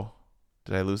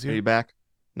I lose you? Are you back?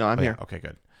 No, I'm here. Yeah. Okay,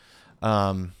 good.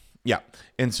 Yeah.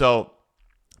 And so,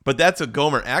 but that's a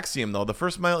Gomer axiom though. The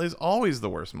first mile is always the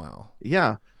worst mile.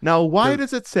 Yeah. Now, why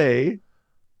does it say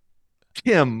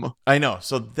Tim? I know.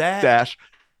 So that dash.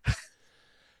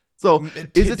 So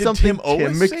is it something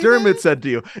Tim McDermott said to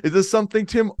you? Is this something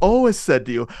Tim O has said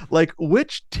to you? Like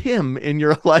which Tim in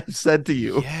your life said to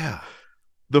you? Yeah.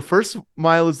 The first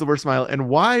mile is the worst mile. And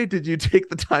why did you take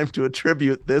the time to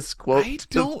attribute this quote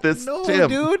to this Tim?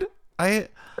 Dude. I'm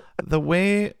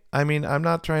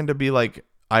not trying to be like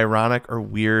ironic or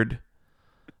weird,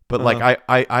 but like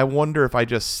I wonder if I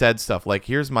just said stuff like,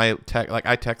 here's my text. Like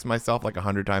I text myself like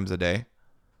 100 times a day.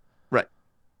 Right.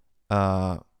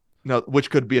 No, which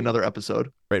could be another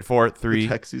episode. Right. 4, 3,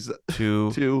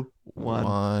 2, 2,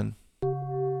 1.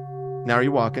 Now are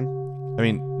you walking? I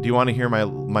mean, do you want to hear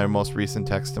my most recent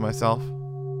text to myself?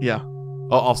 Yeah.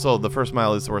 Oh, also, the first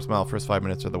mile is the worst mile. First 5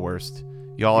 minutes are the worst.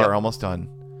 Y'all are almost done.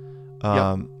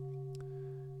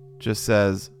 Just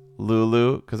says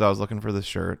Lulu because I was looking for this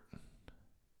shirt.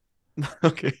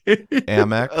 Okay.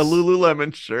 Amex. A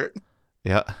Lululemon shirt.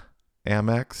 Yeah.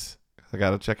 Amex. I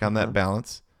got to check on that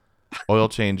balance. Oil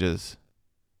changes.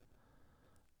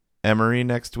 Emery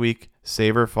next week.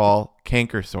 Saver fall.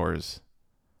 Canker sores.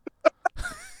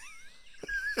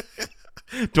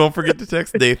 Don't forget to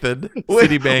text Nathan.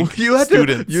 Citibank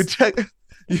students. You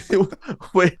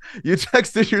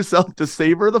texted yourself to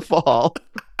savor the fall.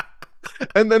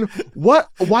 And then what?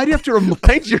 Why do you have to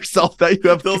remind yourself that you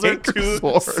have those are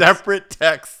 2 separate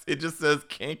texts? It just says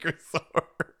canker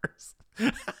sores.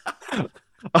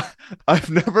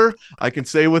 I can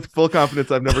say with full confidence,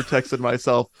 I've never texted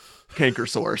myself canker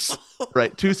sores.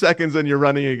 Right. 2 seconds and you're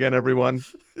running again, everyone.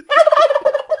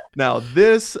 Now,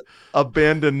 this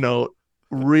abandoned note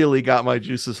really got my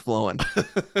juices flowing.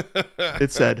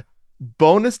 It said,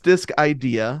 bonus disc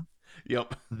idea.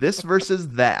 Yep. This versus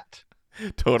that.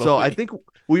 Totally. So I think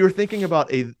we were thinking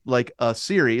about a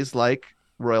series like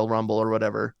Royal Rumble or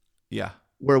whatever. Yeah.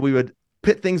 Where we would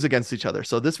pit things against each other.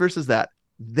 So this versus that.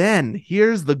 Then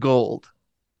here's the gold.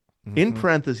 Mm-hmm. In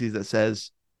parentheses it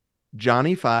says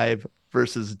Johnny 5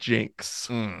 versus Jinx.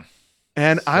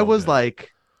 And so I was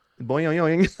like, boing,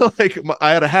 boing, boing. Like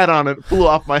I had a hat on, it flew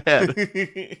off my head.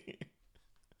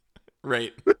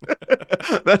 Right.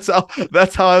 That's how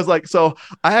I was like, so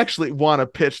I actually want to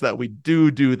pitch that we do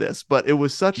this, but it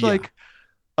was such like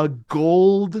a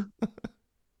gold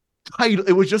title.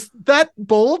 It was just that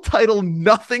bold title,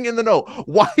 nothing in the note.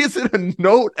 Why is it a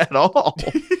note at all?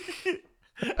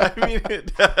 I mean,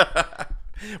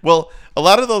 well, a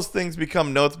lot of those things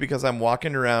become notes because I'm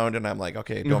walking around and I'm like,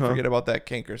 okay, don't forget about that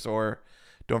canker sore.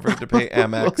 Don't forget to pay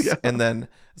Amex. Well, and then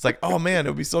it's like, oh man, it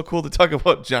would be so cool to talk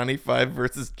about Johnny 5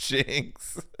 versus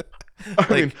Jinx.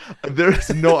 I mean, there's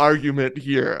no argument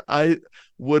here. I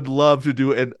would love to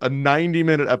do a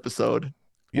 90-minute episode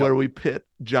where we pit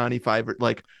Johnny 5,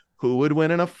 like who would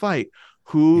win in a fight,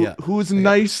 who's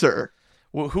nicer,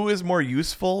 well, who is more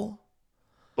useful.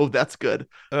 Oh, that's good.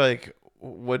 Like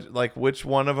which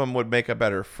one of them would make a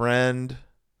better friend,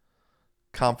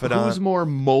 Who's confidant? more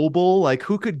mobile? Like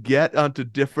who could get onto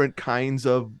different kinds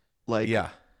of like Yeah.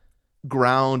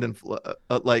 ground and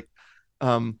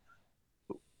um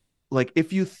like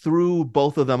if you threw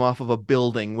both of them off of a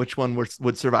building, which one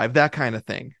would survive? That kind of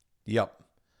thing. Yep.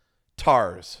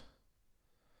 Tars.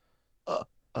 Uh,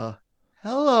 uh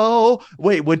hello.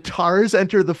 Wait, would Tars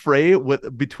enter the fray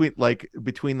with between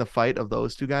the fight of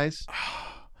those two guys?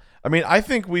 I mean, I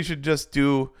think we should just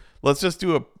do. Let's just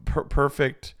do a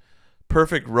perfect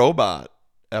robot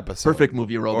episode. Perfect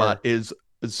movie robot Or is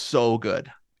so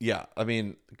good. yeah, I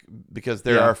mean, because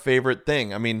they're our favorite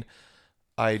thing. I mean,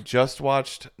 I just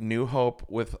watched New Hope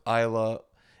with Isla.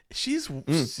 She's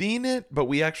seen it, but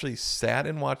we actually sat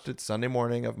and watched it Sunday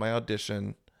morning of my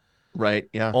audition. Right.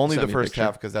 Yeah. Only the first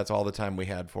half because that's all the time we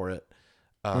had for it.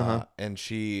 Uh-huh. And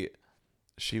she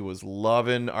was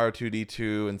loving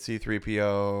R2D2 and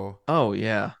C3PO. Oh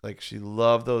yeah. Like she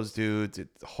loved those dudes. It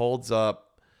holds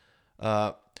up.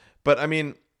 But I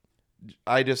mean,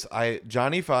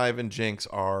 Johnny Five and Jinx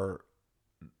are,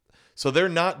 so they're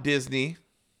not Disney.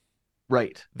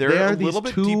 Right. They're they are a these little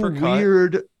bit two deeper cut.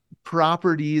 weird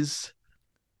properties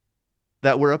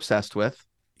that we're obsessed with.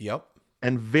 Yep.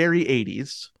 And very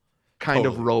 80s kind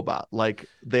of robot. Like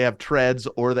they have treads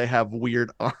or they have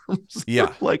weird arms.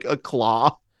 Yeah. Like a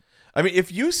claw. I mean,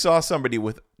 if you saw somebody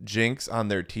with Jinx on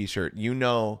their t-shirt, you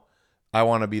know, I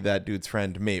want to be that dude's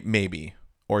friend, maybe.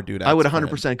 Or dude, I would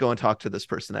 100% go and talk to this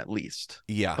person at least.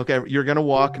 Yeah. Okay, you're going to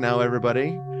walk now, everybody.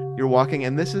 You're walking,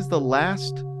 and this is the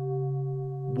last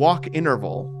walk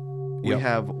interval. We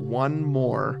have one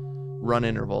more run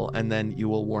interval, and then you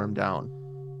will warm down.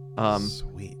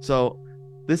 Sweet. So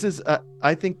this is,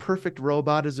 I think Perfect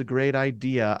Robot is a great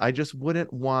idea. I just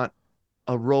wouldn't want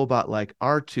a robot like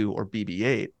R2 or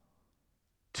BB-8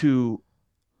 to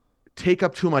take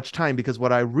up too much time, because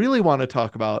what I really want to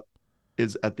talk about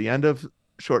is at the end of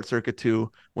Short Circuit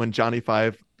 2 when Johnny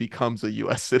Five becomes a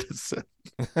U.S. citizen.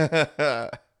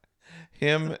 That's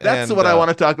what I want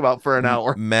to talk about for an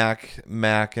hour.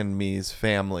 Mac and me's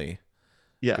family.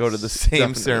 Yes, go to the same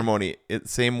definitely. Ceremony,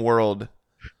 same world.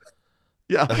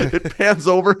 Yeah, it pans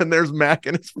over and there's Mac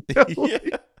and his family.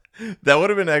 Yeah. That would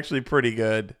have been actually pretty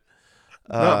good.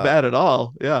 Not bad at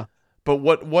all. Yeah. But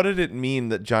what did it mean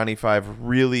that Johnny Five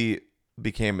really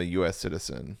became a U.S.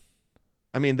 citizen?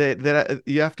 I mean,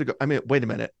 you have to go. I mean, wait a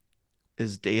minute.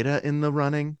 Is Data in the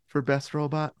running for best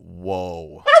robot?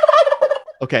 Whoa.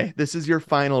 Okay, this is your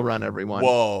final run, everyone.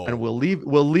 Whoa. And we'll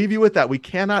leave you with that. We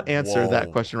cannot answer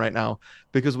that question right now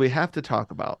because we have to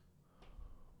talk about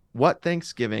what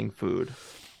Thanksgiving food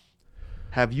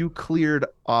have you cleared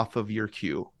off of your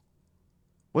queue?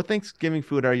 What Thanksgiving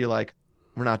food are you like,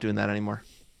 we're not doing that anymore?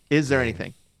 Is there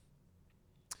anything?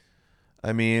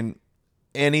 I mean,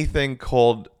 anything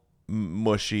cold,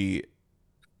 mushy,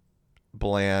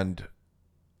 bland.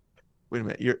 Wait a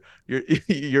minute.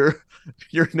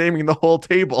 You're naming the whole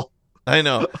table. I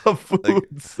know. Of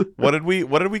foods. Like, what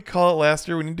did we call it last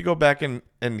year? We need to go back and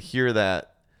hear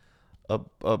that.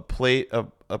 A plate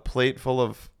full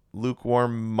of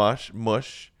lukewarm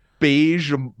mush.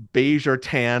 Beige or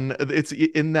tan. It's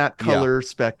in that color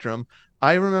spectrum.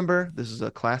 I remember, this is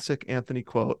a classic Anthony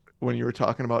quote, when you were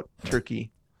talking about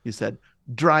turkey. You said,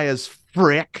 dry as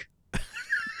frick.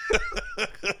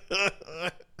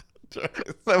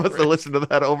 I must have listened to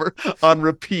that over on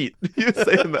repeat. You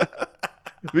saying that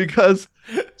because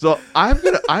so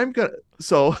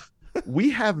so we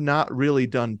have not really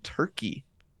done turkey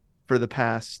for the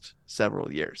past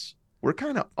several years. We're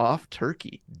kind of off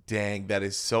turkey. Dang, that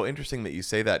is so interesting that you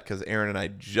say that, because Aaron and I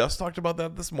just talked about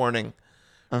that this morning.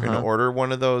 We're gonna order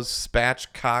one of those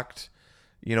spatchcocked,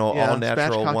 all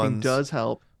natural ones. Does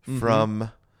help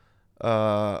from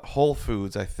Whole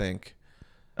Foods, I think.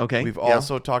 Okay. We've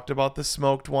also talked about the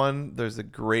smoked one. There's a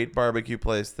great barbecue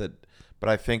place but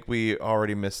I think we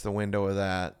already missed the window of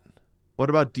that. What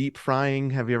about deep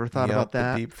frying? Have you ever thought about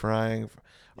that? Deep frying.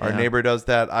 Our neighbor does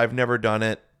that. I've never done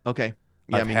it. Okay.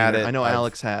 Yeah, I've had it. I know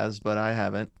Alex has, but I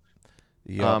haven't.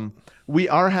 Yep. We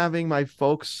are having my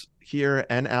folks here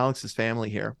and Alex's family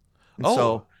here. And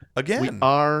so again. We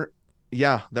are,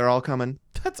 they're all coming.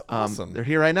 That's awesome. They're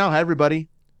here right now. Hi, everybody.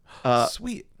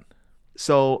 Sweet.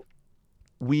 So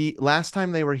last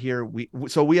time they were here, we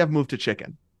have moved to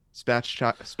chicken.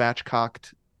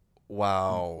 Spatchcocked.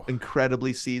 Wow.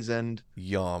 Incredibly seasoned.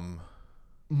 Yum.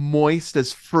 Moist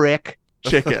as frick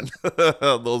chicken.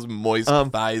 Those moist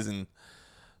thighs and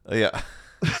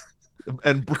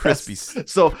and crispy.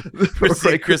 So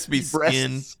crispy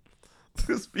skin.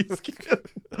 Crispy skin.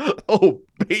 Oh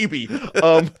baby.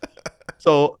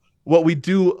 So What we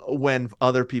do when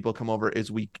other people come over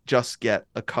is we just get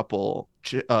a couple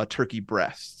turkey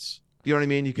breasts. You know what I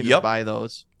mean? You can just Yep. buy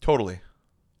those. Totally.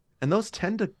 And those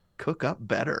tend to cook up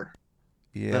better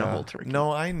than a Yeah. whole turkey.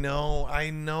 No, I know. I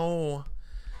know.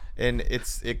 And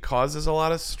it causes a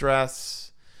lot of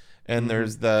stress, and Mm-hmm.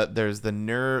 there's the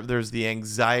nerve, there's the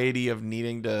anxiety of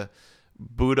needing to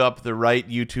boot up the right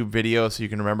YouTube video so you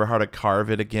can remember how to carve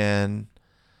it again.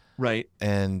 Right.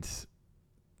 And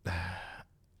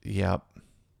yep.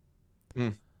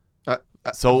 Mm.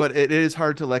 So But it is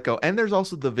hard to let go. And there's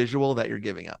also the visual that you're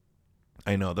giving up.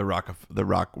 I know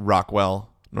Rockwell,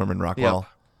 Norman Yep. Rockwell.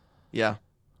 Yeah.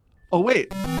 Oh,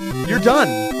 wait. You're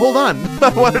done. Hold on. I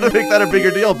wanted to make that a bigger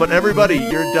deal, but everybody,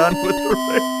 you're done with the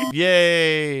race.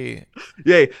 Yay.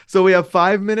 Yay. So we have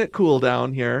 5-minute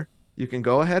cooldown here. You can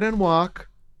go ahead and walk.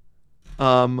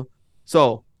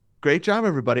 So great job,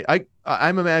 everybody.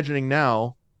 I'm imagining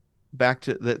now back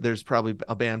to that there's probably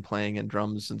a band playing and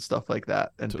drums and stuff like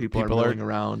that, and So people are people are milling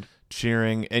around.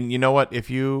 cheering. And you know what? If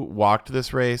you walked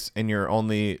this race and you're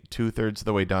only 2/3 of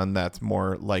the way done, that's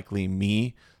more likely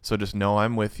me. So just know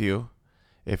I'm with you.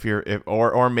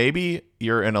 Or maybe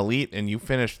you're an elite and you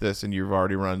finished this and you've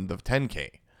already run the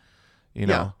 10K. You Yeah.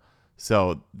 know,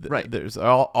 so Right. there's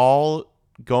all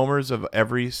Gomers of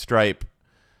every stripe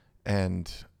and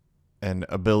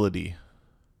ability.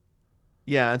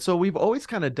 Yeah, and so we've always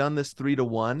kind of done this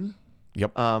 3-1,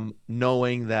 Yep.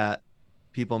 knowing that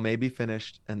people may be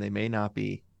finished and they may not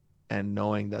be, and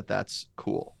knowing that that's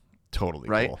cool, Totally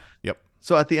right? cool. Yep.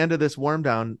 So at the end of this warm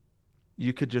down,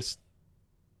 you could just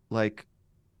like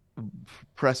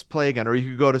press play again, or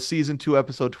you could go to season 2,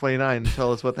 episode 29, and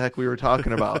tell us what the heck we were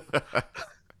talking about.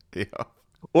 Yeah.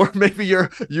 Or maybe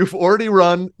you've already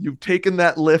run, you've taken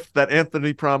that lift that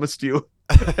Anthony promised you,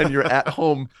 and you're at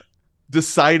home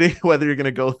deciding whether you're going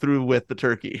to go through with the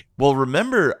turkey. Well,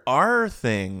 remember our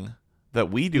thing that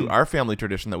we do, Mm. our family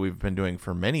tradition that we've been doing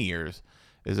for many years,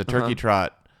 is a turkey Uh-huh.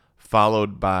 trot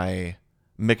followed by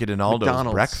Mickey Donaldo's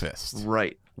McDonald's. breakfast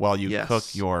Right. while you cook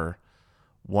Yes. your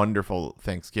wonderful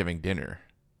Thanksgiving dinner.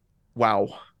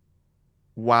 Wow.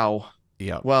 Wow.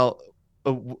 Yep. Well,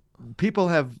 people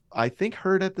have, I think,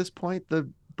 heard at this point the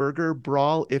burger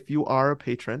brawl if you are a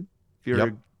patron. If you're,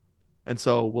 Yep. and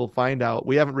so we'll find out.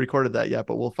 We haven't recorded that yet,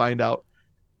 but we'll find out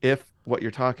if what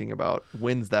you're talking about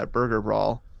wins that burger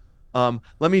brawl.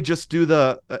 Let me just do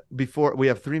the before we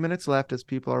have 3 minutes left as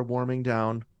people are warming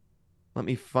down. Let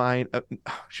me find.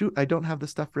 Shoot, I don't have the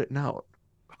stuff written out.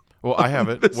 Well, I have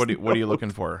it. This What are you note.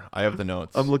 looking for? I have the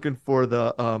notes. I'm looking for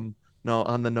the no,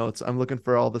 on the notes. I'm looking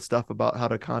for all the stuff about how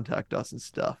to contact us and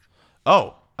stuff.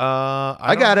 Oh,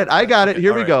 I got it. I got it.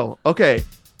 Here we go. Okay.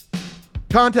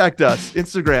 Contact us.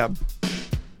 Instagram.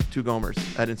 2gomers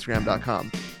at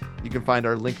Instagram.com. You can find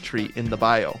our link tree in the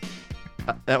bio.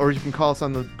 Or you can call us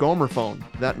on the Gomer phone.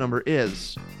 That number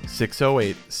is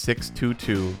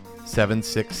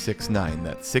 608-622-7669.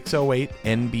 That's 608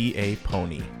 NBA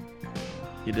Pony.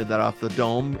 He did that off the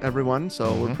dome, everyone.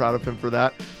 So we're proud of him for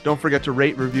that. Don't forget to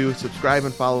rate, review, subscribe,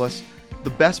 and follow us.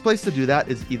 The best place to do that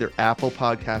is either Apple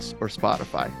Podcasts or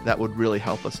Spotify. That would really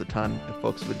help us a ton if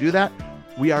folks would do that.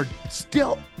 We are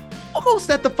still almost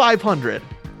at the 500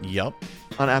 Yep.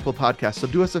 on Apple Podcasts. So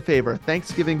do us a favor,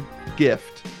 Thanksgiving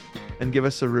gift, and give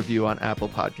us a review on Apple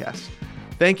Podcasts.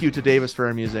 Thank you to Davis for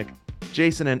our music,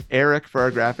 Jason and Eric for our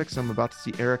graphics. I'm about to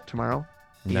see Eric tomorrow.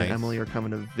 Me Nice. and Emily are coming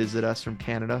to visit us from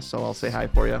Canada, so I'll say hi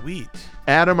for you. Sweet.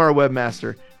 Adam, our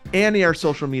webmaster. Annie, our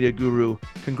social media guru.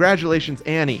 Congratulations,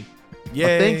 Annie.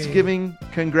 Yay. A Thanksgiving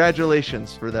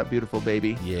congratulations for that beautiful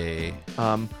baby. Yay.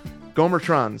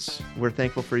 Gomertrons, we're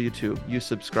thankful for you too. You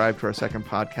subscribe to our second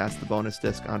podcast, The Bonus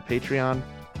Disc, on Patreon.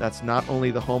 That's not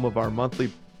only the home of our monthly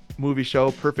movie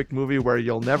show, Perfect Movie, where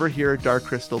you'll never hear Dark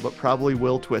Crystal, but probably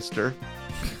Will Twister.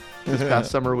 This past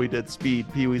summer we did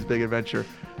Speed, Pee-wee's Big Adventure.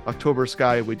 October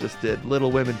Sky we just did. Little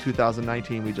Women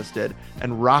 2019 we just did.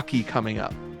 And Rocky coming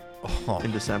up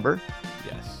in December.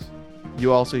 Yes.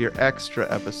 You also hear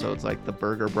extra episodes like the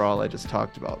Burger Brawl I just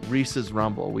talked about. Reese's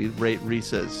Rumble. We rate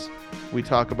Reese's. We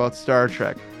talk about Star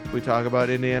Trek. We talk about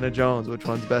Indiana Jones. Which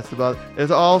one's best about? There's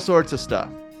all sorts of stuff.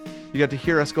 You got to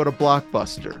hear us go to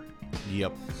Blockbuster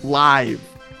Yep. live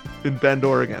in Bend,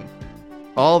 Oregon.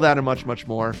 All that and much, much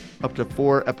more. Up to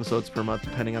 4 episodes per month,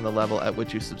 depending on the level at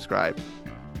which you subscribe.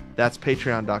 That's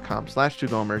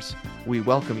patreon.com/2gomers. We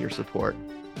welcome your support.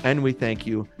 And we thank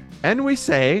you. And we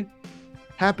say,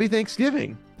 Happy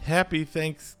Thanksgiving. Happy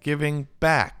Thanksgiving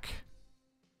back.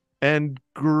 And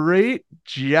great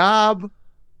job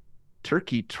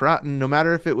turkey trotting. No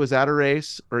matter if it was at a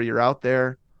race or you're out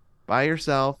there by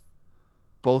yourself,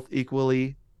 both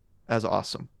equally as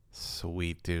awesome.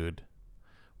 Sweet, dude.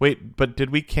 Wait, but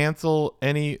did we cancel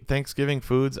any Thanksgiving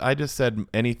foods? I just said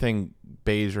anything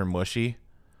beige or mushy.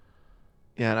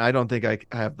 Yeah, and I don't think I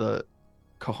have the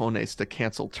cojones to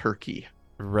cancel turkey.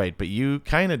 Right, but you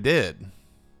kind of did.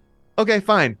 Okay,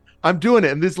 fine. I'm doing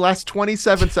it in these last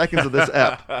 27 seconds of this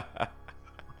ep.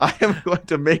 I am going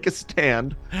to make a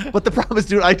stand. But the problem is,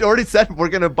 dude, I already said we're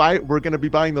gonna be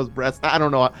buying those breasts. I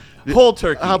don't know. Whole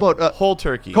turkey. How about whole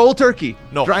turkey? Cold turkey.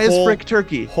 No, dry as frick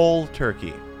turkey. Whole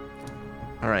turkey.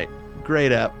 All right.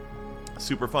 Great ep.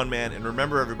 Super fun, man. And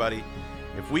remember, everybody,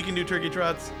 if we can do turkey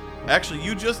trots, actually,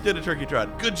 you just did a turkey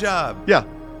trot. Good job. Yeah.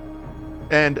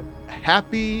 And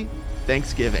happy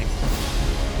Thanksgiving.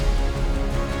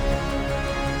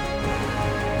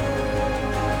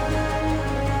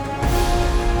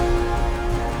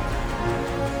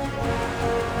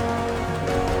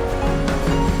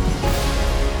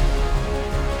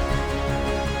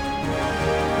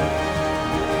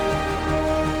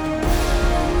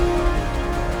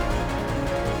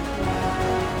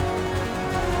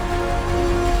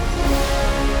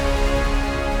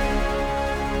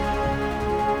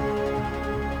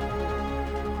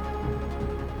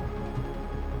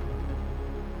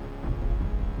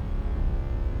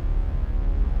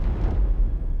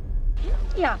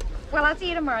 Yeah. Well, I'll see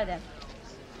you tomorrow then.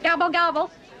 Gobble, gobble.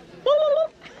 Oh,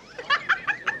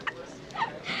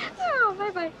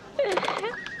 bye-bye.